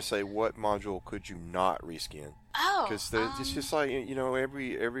be easier to say what module could you not reskin. Oh, because it's just like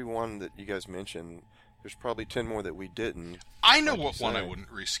every one that you guys mentioned. There's probably 10 more that we didn't. I know what one I wouldn't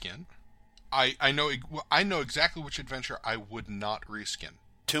reskin. I know exactly which adventure I would not reskin.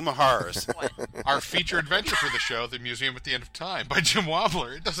 Tumaharas. Our feature adventure for the show, The Museum at the End of Time by Jim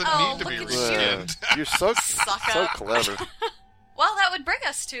Wobbler. It doesn't need to be reskinned. You're so clever. Well, that would bring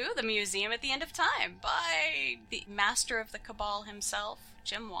us to The Museum at the End of Time by the master of the Cabal himself,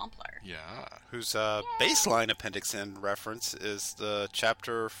 Jim Wampler. Yeah. Whose baseline Appendix N reference is the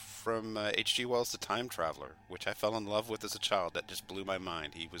chapter from H.G. Wells' The Time Traveler, which I fell in love with as a child. That just blew my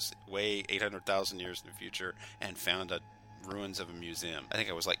mind. He was way 800,000 years in the future and found ruins of a museum. I think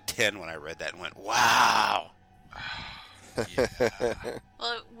I was like 10 when I read that and went, wow! Yeah.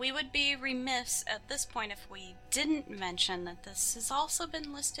 Well, we would be remiss at this point if we didn't mention that this has also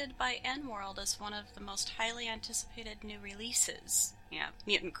been listed by N-World as one of the most highly anticipated new releases. Yeah,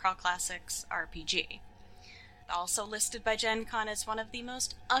 Mutant Crawl Classics RPG. Also listed by Gen Con as one of the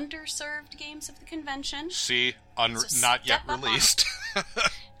most underserved games of the convention. See, not yet released.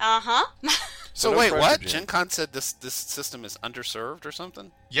 Uh-huh. So wait, what? Gen Con said this system is underserved or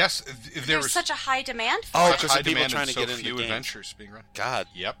something? Yes, there's such a high demand for it. Such high people demand trying and to get so into few games. adventures being run. God.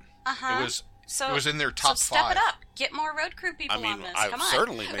 Yep. Uh-huh. It was So it was in their top so step 5. it up. Get more road crew people I mean, on this. I Come on.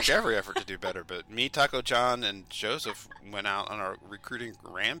 certainly make every effort to do better, but me, Taco John, and Joseph went out on a recruiting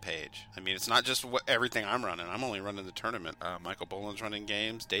rampage. I mean, it's not just everything I'm running. I'm only running the tournament. Michael Boland's running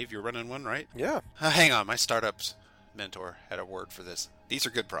games. Dave, you're running one, right? Yeah. Hang on, my startups mentor had a word for this. These are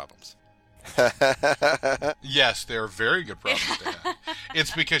good problems. Yes, they're very good problems to have.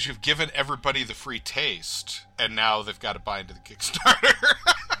 It's because you've given everybody the free taste, and now they've got to buy into the Kickstarter.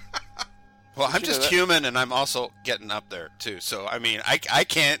 Well, I'm just human, and I'm also getting up there, too. So, I mean, I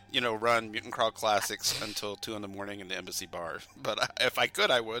can't, run Mutant Crawl Classics until 2 in the morning in the Embassy bar. But if I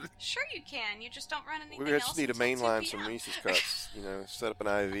could, I would. Sure you can. You just don't run anything We else. just need to until 2 mainline some p.m. Reese's Cups, set up an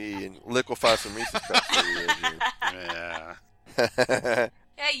IV and liquefy some Reese's Cups for you. Yeah.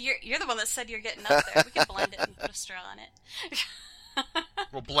 Yeah, you're the one that said you're getting up there. We can blend it and put a straw on it.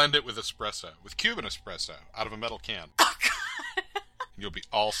 We'll blend it with espresso, with Cuban espresso, out of a metal can. Oh, God. You'll be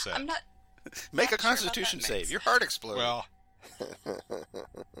all set. I'm not... Make Not a sure about Constitution that save. mix. Your heart explodes.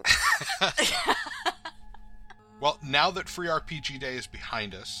 Well, now that Free RPG Day is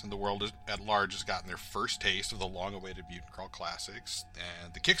behind us, and the world at large has gotten their first taste of the long-awaited Mutant Crawl Classics,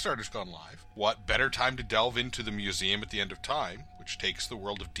 and the Kickstarter's gone live, what better time to delve into the Museum at the End of Time, which takes the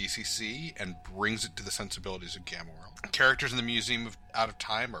world of DCC and brings it to the sensibilities of Gamma World. Characters in the Museum of Out of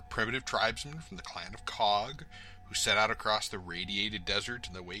Time are primitive tribesmen from the clan of Cog, who set out across the radiated desert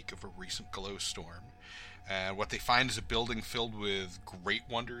in the wake of a recent glow storm. And what they find is a building filled with great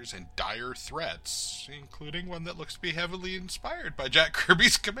wonders and dire threats, including one that looks to be heavily inspired by Jack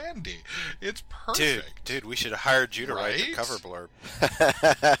Kirby's Commandy. It's perfect. Dude, we should have hired you to write the Right? cover blurb.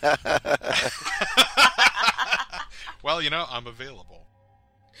 Well, I'm available.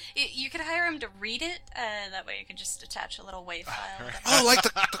 You could hire him to read it. That way you could just attach a little WAV file. Oh, like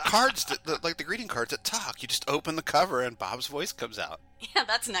the cards, like the greeting cards that talk. You just open the cover and Bob's voice comes out. Yeah,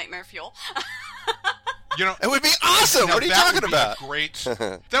 that's nightmare fuel. It would be awesome. Now What are you that talking would be about? a great.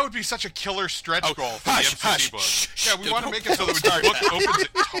 That would be such a killer stretch goal for hush, the MCC hush, book. shh, Yeah, we want to don't- make it so that when the book opens,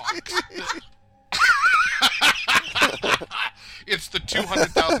 it talks. It's the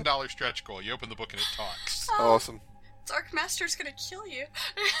 $200,000 stretch goal. You open the book and it talks. Awesome. Dark Master's gonna kill you.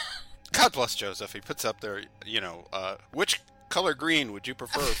 God bless Joseph. He puts up there, which color green would you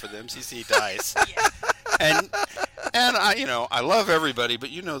prefer for the MCC dice? Yeah. And I love everybody, but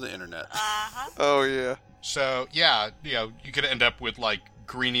you know the internet. Uh-huh. Oh, yeah. So, yeah, you could end up with,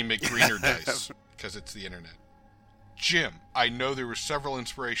 Greenie McGreener dice, because it's the internet. Jim, I know there were several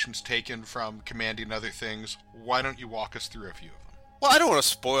inspirations taken from Commandy and other things. Why don't you walk us through a few of them? Well, I don't want to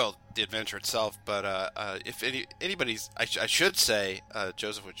spoil the adventure itself, but if anybody's, I should say,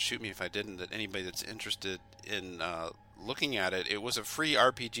 Joseph would shoot me if I didn't, that anybody that's interested in looking at it, it was a free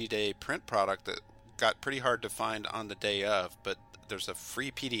RPG Day print product that got pretty hard to find on the day of, but there's a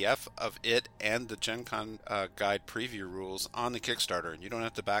free PDF of it and the Gen Con guide preview rules on the Kickstarter, and you don't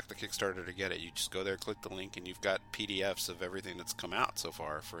have to back the Kickstarter to get it. You just go there, click the link, and you've got PDFs of everything that's come out so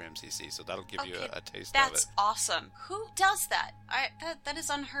far for MCC, so that'll give you a taste of it. That's awesome. Who does that? That is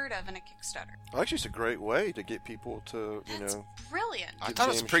unheard of in a Kickstarter. Well, actually, it's a great way to get people to, That's brilliant. I give thought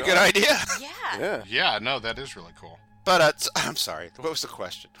the it was a game a pretty shot. good idea. Yeah. Yeah. Yeah, no, that is really cool. But I'm sorry. What was the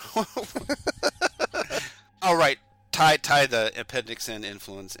question? All right, tie the Appendix N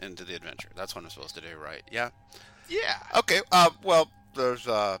influence into the adventure. That's what I'm supposed to do, right? Yeah. Yeah. Okay. Well, here's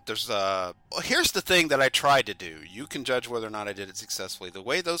the thing that I tried to do. You can judge whether or not I did it successfully. The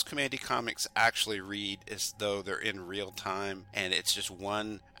way those Commandy comics actually read is though they're in real time, and it's just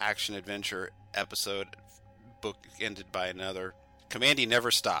one action adventure episode, book ended by another. Commandy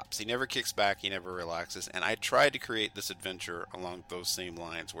never stops. He never kicks back. He never relaxes. And I tried to create this adventure along those same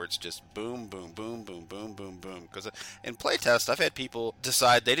lines where it's just boom, boom, boom, boom, boom, boom, boom. Because in playtest, I've had people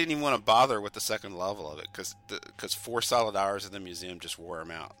decide they didn't even want to bother with the second level of it because 4 solid hours in the museum just wore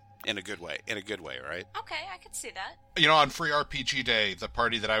them out. In a good way, right? Okay, I could see that. On Free RPG Day, the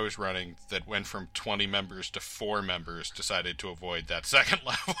party that I was running that went from 20 members to 4 members decided to avoid that second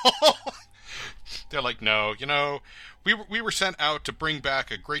level. They're like, no, we were sent out to bring back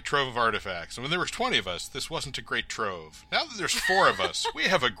a great trove of artifacts, and when there was 20 of us, this wasn't a great trove. Now that there's 4 of us, we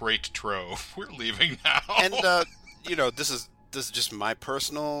have a great trove. We're leaving now. And this is just my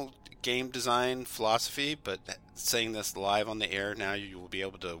personal game design philosophy, but saying this live on the air now, you will be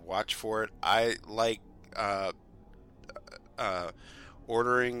able to watch for it. I like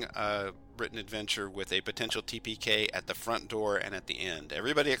ordering a written adventure with a potential TPK at the front door and at the end.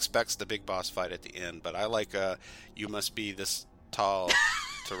 Everybody expects the big boss fight at the end, but I like you must be this tall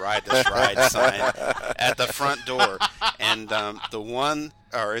to ride this ride sign at the front door. And the one,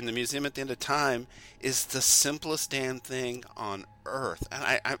 or in the museum at the end of time, is the simplest damn thing on Earth. And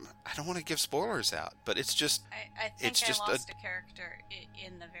I don't want to give spoilers out, but it's just... I think it's I just lost a character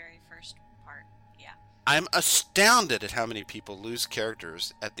in the very first part. Yeah. I'm astounded at how many people lose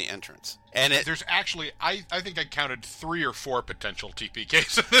characters at the entrance. And There's actually, I think I counted 3 or 4 potential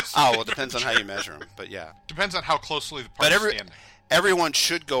TPKs in this. Oh, well, it depends on how you measure them, but yeah. Depends on how closely the But party's standing. everyone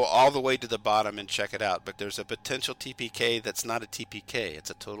should go all the way to the bottom and check it out, but there's a potential TPK that's not a TPK. It's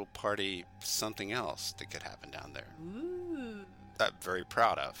a total party something else that could happen down there. Ooh. That I'm very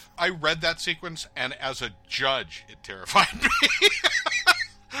proud of. I read that sequence, and as a judge, it terrified me.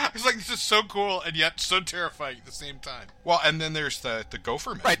 I was like, this is so cool, and yet so terrifying at the same time. Well, and then there's the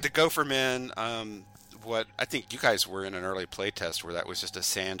Gopher Men. Right, the Gopher Men, what I think you guys were in an early playtest where that was just a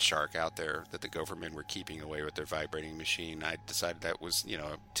sand shark out there that the Gopher Men were keeping away with their vibrating machine. I decided that was,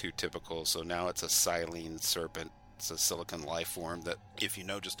 too typical, so now it's a silene serpent. It's a silicon life form that if you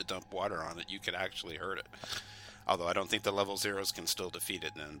know just to dump water on it, you could actually hurt it. Although I don't think the level zeros can still defeat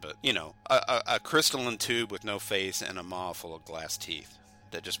it then, but, a crystalline tube with no face and a maw full of glass teeth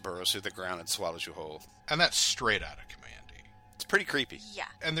that just burrows through the ground and swallows you whole. And that's straight out of Commandy. It's pretty creepy. Yeah.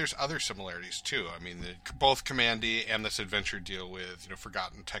 And there's other similarities, too. I mean, both Commandy and this adventure deal with,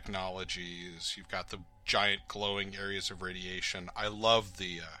 forgotten technologies. You've got the giant glowing areas of radiation. I love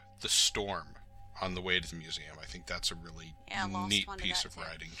the storm on the way to the museum. I think that's a really neat piece of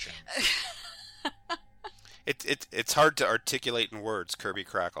writing, Jen. It's hard to articulate in words, Kirby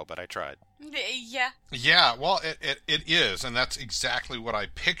Crackle, but I tried. Yeah. Yeah, well, it is, and that's exactly what I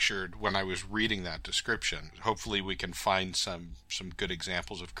pictured when I was reading that description. Hopefully we can find some good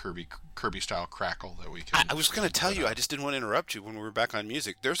examples of Kirby-style Crackle that we can... I was going to tell you, I just didn't want to interrupt you when we were back on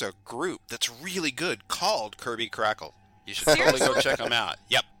music. There's a group that's really good called Kirby Crackle. You should totally go check them out.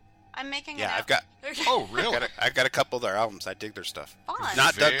 Yep. I'm making it Yeah, out. I've got... Oh, really? I've got a couple of their albums. I dig their stuff. Fun. It's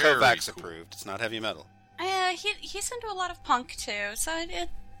not Doug Very Kovacs cool. approved. It's not heavy metal. He's into a lot of punk too, so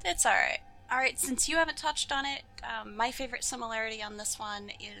it's alright. Alright, since you haven't touched on it, my favorite similarity on this one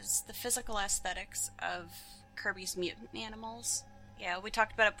is the physical aesthetics of Kirby's mutant animals. Yeah, we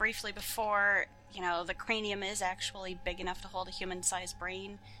talked about it briefly before. The cranium is actually big enough to hold a human-sized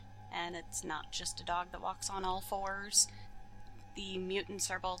brain, and it's not just a dog that walks on all fours. The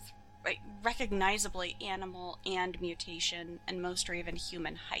mutants are both recognizably animal and mutation, and most are even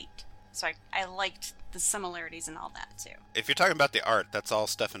human height. So I liked the similarities and all that, too. If you're talking about the art, that's all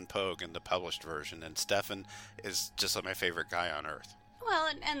Stefan Pogue in the published version, and Stefan is just like my favorite guy on Earth. Well,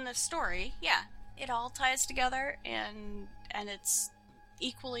 and the story, yeah. It all ties together, and it's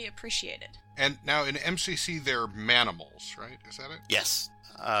equally appreciated. And now in MCC, they're Manimals, right? Is that it? Yes.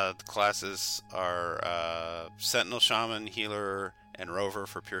 The classes are Sentinel, Shaman, Healer, and Rover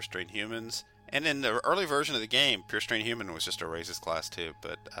for Pure Strain Humans. And in the early version of the game, Pure Strain Human was just a racist class too,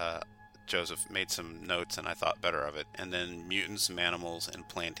 but Joseph made some notes and I thought better of it. And then Mutants, Manimals, and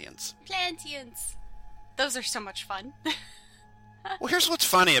Plantians. Plantians! Those are so much fun. Well, here's what's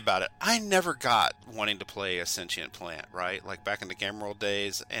funny about it. I never got wanting to play a sentient plant, right? Like back in the Game World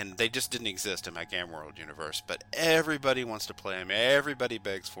days, and they just didn't exist in my Game World universe. But everybody wants to play them. Everybody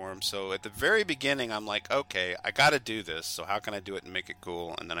begs for them. So at the very beginning, I'm like, okay, I got to do this. So how can I do it and make it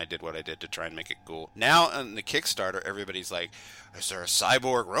cool? And then I did what I did to try and make it cool. Now on the Kickstarter, everybody's like, is there a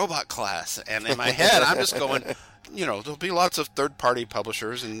cyborg robot class? And in my head, I'm just going... there'll be lots of third-party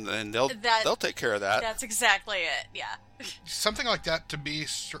publishers, and they'll take care of that. That's exactly it, yeah. Something like that to me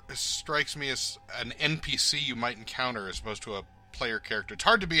strikes me as an NPC you might encounter as opposed to a player character. It's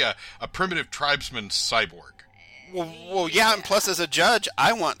hard to be a primitive tribesman cyborg. Well, yeah, and plus as a judge,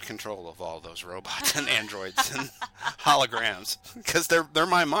 I want control of all those robots and androids and holograms because they're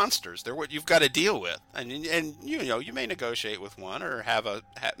my monsters. They're what you've got to deal with, and you may negotiate with one or have a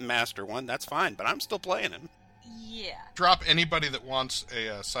master one. That's fine, but I'm still playing him. Yeah. Drop anybody that wants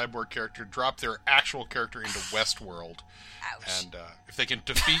a cyborg character, drop their actual character into Westworld. Ouch. And if they can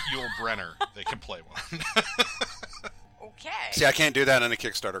defeat Yul Brenner, they can play one. Okay. See, I can't do that in the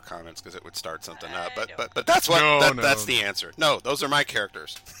Kickstarter comments because it would start something up. But that's what that's the answer. No, those are my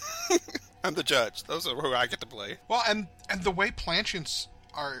characters. I'm the judge. Those are who I get to play. Well, and the way Plantians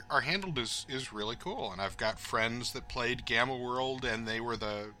are handled is really cool. And I've got friends that played Gamma World, and they were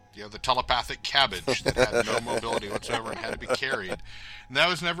the telepathic cabbage that had no mobility whatsoever and had to be carried. And that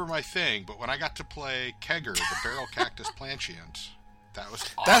was never my thing. But when I got to play Kegger, the barrel cactus Plantiant, that was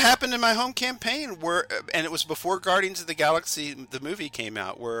awesome. That happened in my home campaign, and it was before Guardians of the Galaxy, the movie, came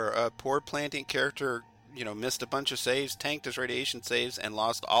out, where a poor Plantian character, missed a bunch of saves, tanked his radiation saves, and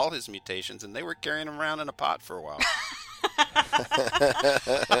lost all his mutations, and they were carrying him around in a pot for a while.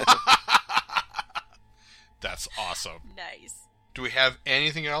 That's awesome. Nice. Do we have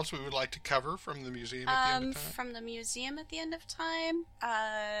anything else we would like to cover from the museum at the end of time? From the museum at the end of time,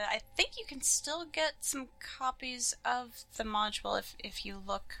 I think you can still get some copies of the module if you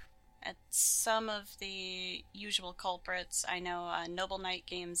look at some of the usual culprits. I know Noble Knight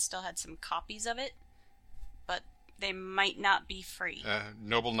Games still had some copies of it, but they might not be free.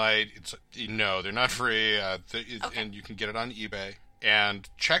 Noble Knight, they're not free, Okay. and you can get it on eBay. And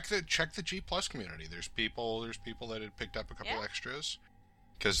check the G Plus community. There's people that had picked up a couple extras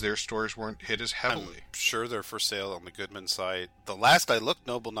because their stores weren't hit as heavily. I'm sure they're for sale on the Goodman site. The last I looked,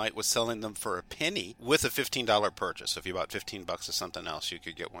 Noble Knight was selling them for a penny with a $15 purchase. So if you bought $15 of something else, you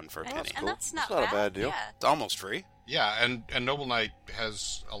could get one for a penny. And that's not a bad deal. Yeah. It's almost free. Yeah, and Noble Knight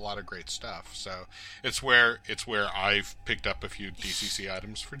has a lot of great stuff. So it's where I've picked up a few DCC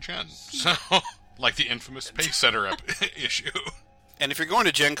items for Jen. So like the infamous Space Center issue. And if you're going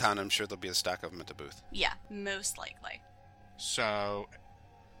to Gen Con, I'm sure there'll be a stack of them at the booth. Yeah, most likely. So,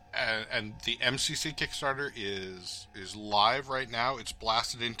 and the MCC Kickstarter is live right now. It's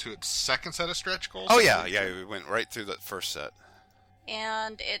blasted into its second set of stretch goals. Oh, yeah, we went right through that first set.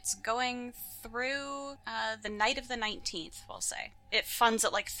 And it's going through the night of the 19th, we'll say. It funds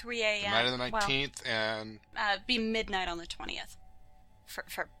at like 3 a.m. The night of the 19th, and... be midnight on the 20th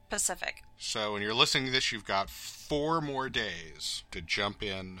for Pacific. So when you're listening to this, you've got 4 more days to jump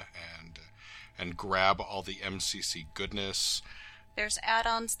in and grab all the MCC goodness. There's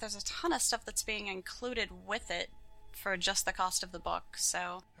add-ons. There's a ton of stuff that's being included with it for just the cost of the book.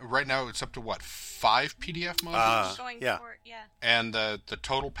 So right now it's up to what, 5 PDF modules? Going yeah. for it, yeah. And the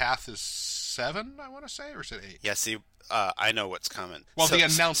total path is 7, I want to say, or is it 8? Yeah, see, I know what's coming. Well, the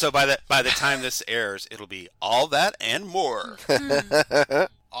announcement. So by the time this airs, it'll be all that and more.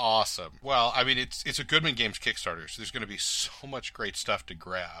 Awesome. Well, I mean, it's a Goodman Games Kickstarter, so there's going to be so much great stuff to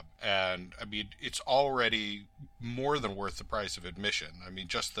grab. And, I mean, it's already more than worth the price of admission. I mean,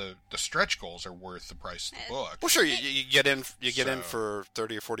 just the stretch goals are worth the price of the book. Well, sure, you get in for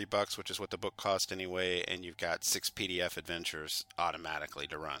 $30 or $40, which is what the book cost anyway, and you've got 6 PDF adventures automatically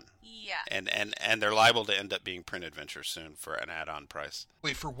to run. Yeah. And they're liable to end up being print adventures soon for an add-on price.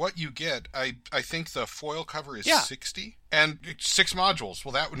 Wait, for what you get, I think the foil cover is Yeah. $60, and it's 6 modules.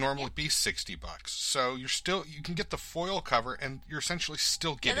 Well, that would normally be $60. So you can get the foil cover, and you're essentially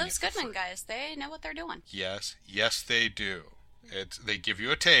still Yeah, getting those it for Goodman free. guys, they know what they're doing. Yes, they do. They give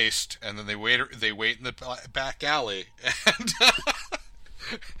you a taste, and then they wait in the back alley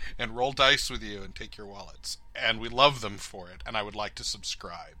and roll dice with you and take your wallets. And we love them for it, and I would like to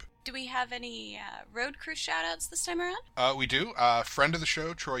subscribe. Do we have any road crew shout-outs this time around? We do. Friend of the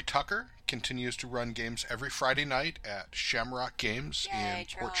show, Troy Tucker, continues to run games every Friday night at Shamrock Games Yay,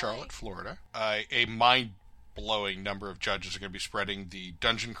 in Port Troy. Charlotte, Florida. A mind-blowing number of judges are going to be spreading the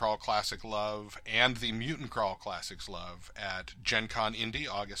Dungeon Crawl Classic love and the Mutant Crawl Classics love at Gen Con Indy,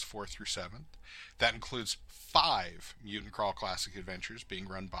 August 4th through 7th. That includes 5 Mutant Crawl Classic adventures being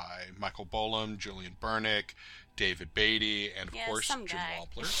run by Michael Bolam, Julian Burnick, David Beatty, and of course, some Jim guy.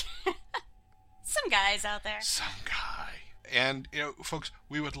 Walpler. Some guys out there. Some guy. And, folks,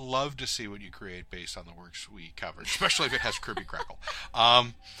 we would love to see what you create based on the works we covered, especially if it has Kirby Crackle.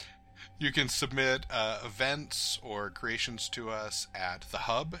 You can submit events or creations to us at the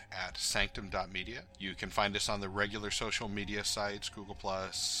hub at sanctum.media. You can find us on the regular social media sites, Google+,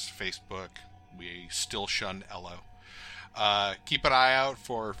 Facebook. We still shun Ello. Keep an eye out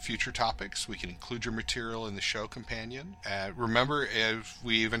for future topics. We can include your material in the show companion. Remember, if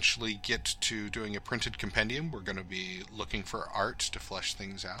we eventually get to doing a printed compendium, we're going to be looking for art to flesh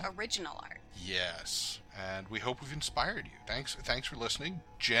things out. Original art. Yes, and we hope we've inspired you. Thanks for listening.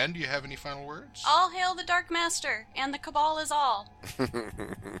 Jen, do you have any final words? All hail the Dark Master, and the Cabal is all.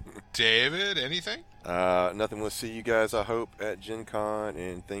 David, anything? Nothing. We'll see you guys, I hope, at Gen Con,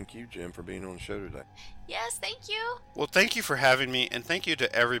 and thank you, Jim, for being on the show today. Yes, thank you. Well, thank you for having me, and thank you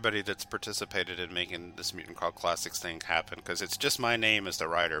to everybody that's participated in making this Mutant Crawl Classics thing happen, because it's just my name as the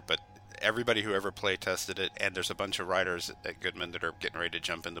writer, but everybody who ever play tested it, and there's a bunch of writers at Goodman that are getting ready to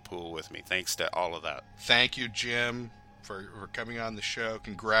jump in the pool with me. Thanks to all of that. Thank you, Jim, for coming on the show.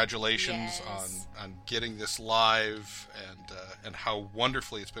 Congratulations Yes. on getting this live and how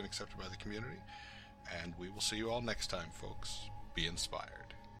wonderfully it's been accepted by the community. And we will see you all next time, folks. Be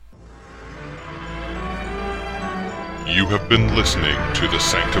inspired. You have been listening to the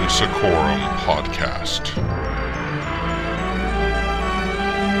Sanctum Sacorum podcast.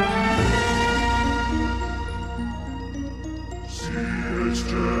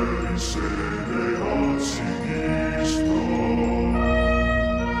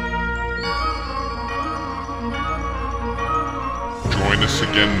 us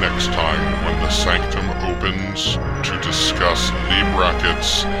again next time when the Sanctum opens to discuss Lee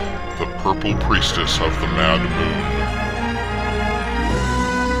Brackett's The Purple Priestess of the Mad Moon.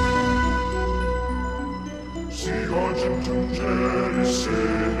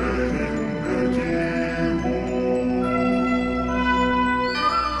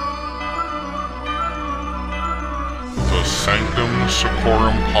 The Sanctum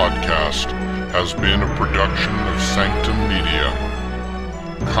Secorum podcast has been a production of Sanctum Media.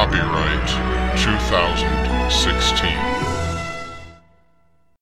 Copyright 2016.